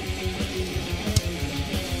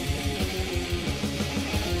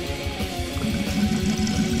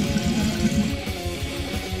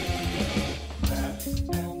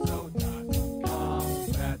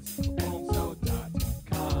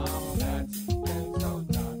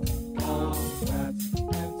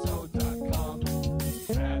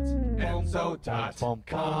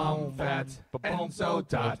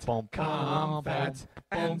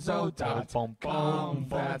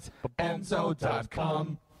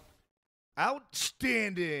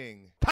 Outstanding.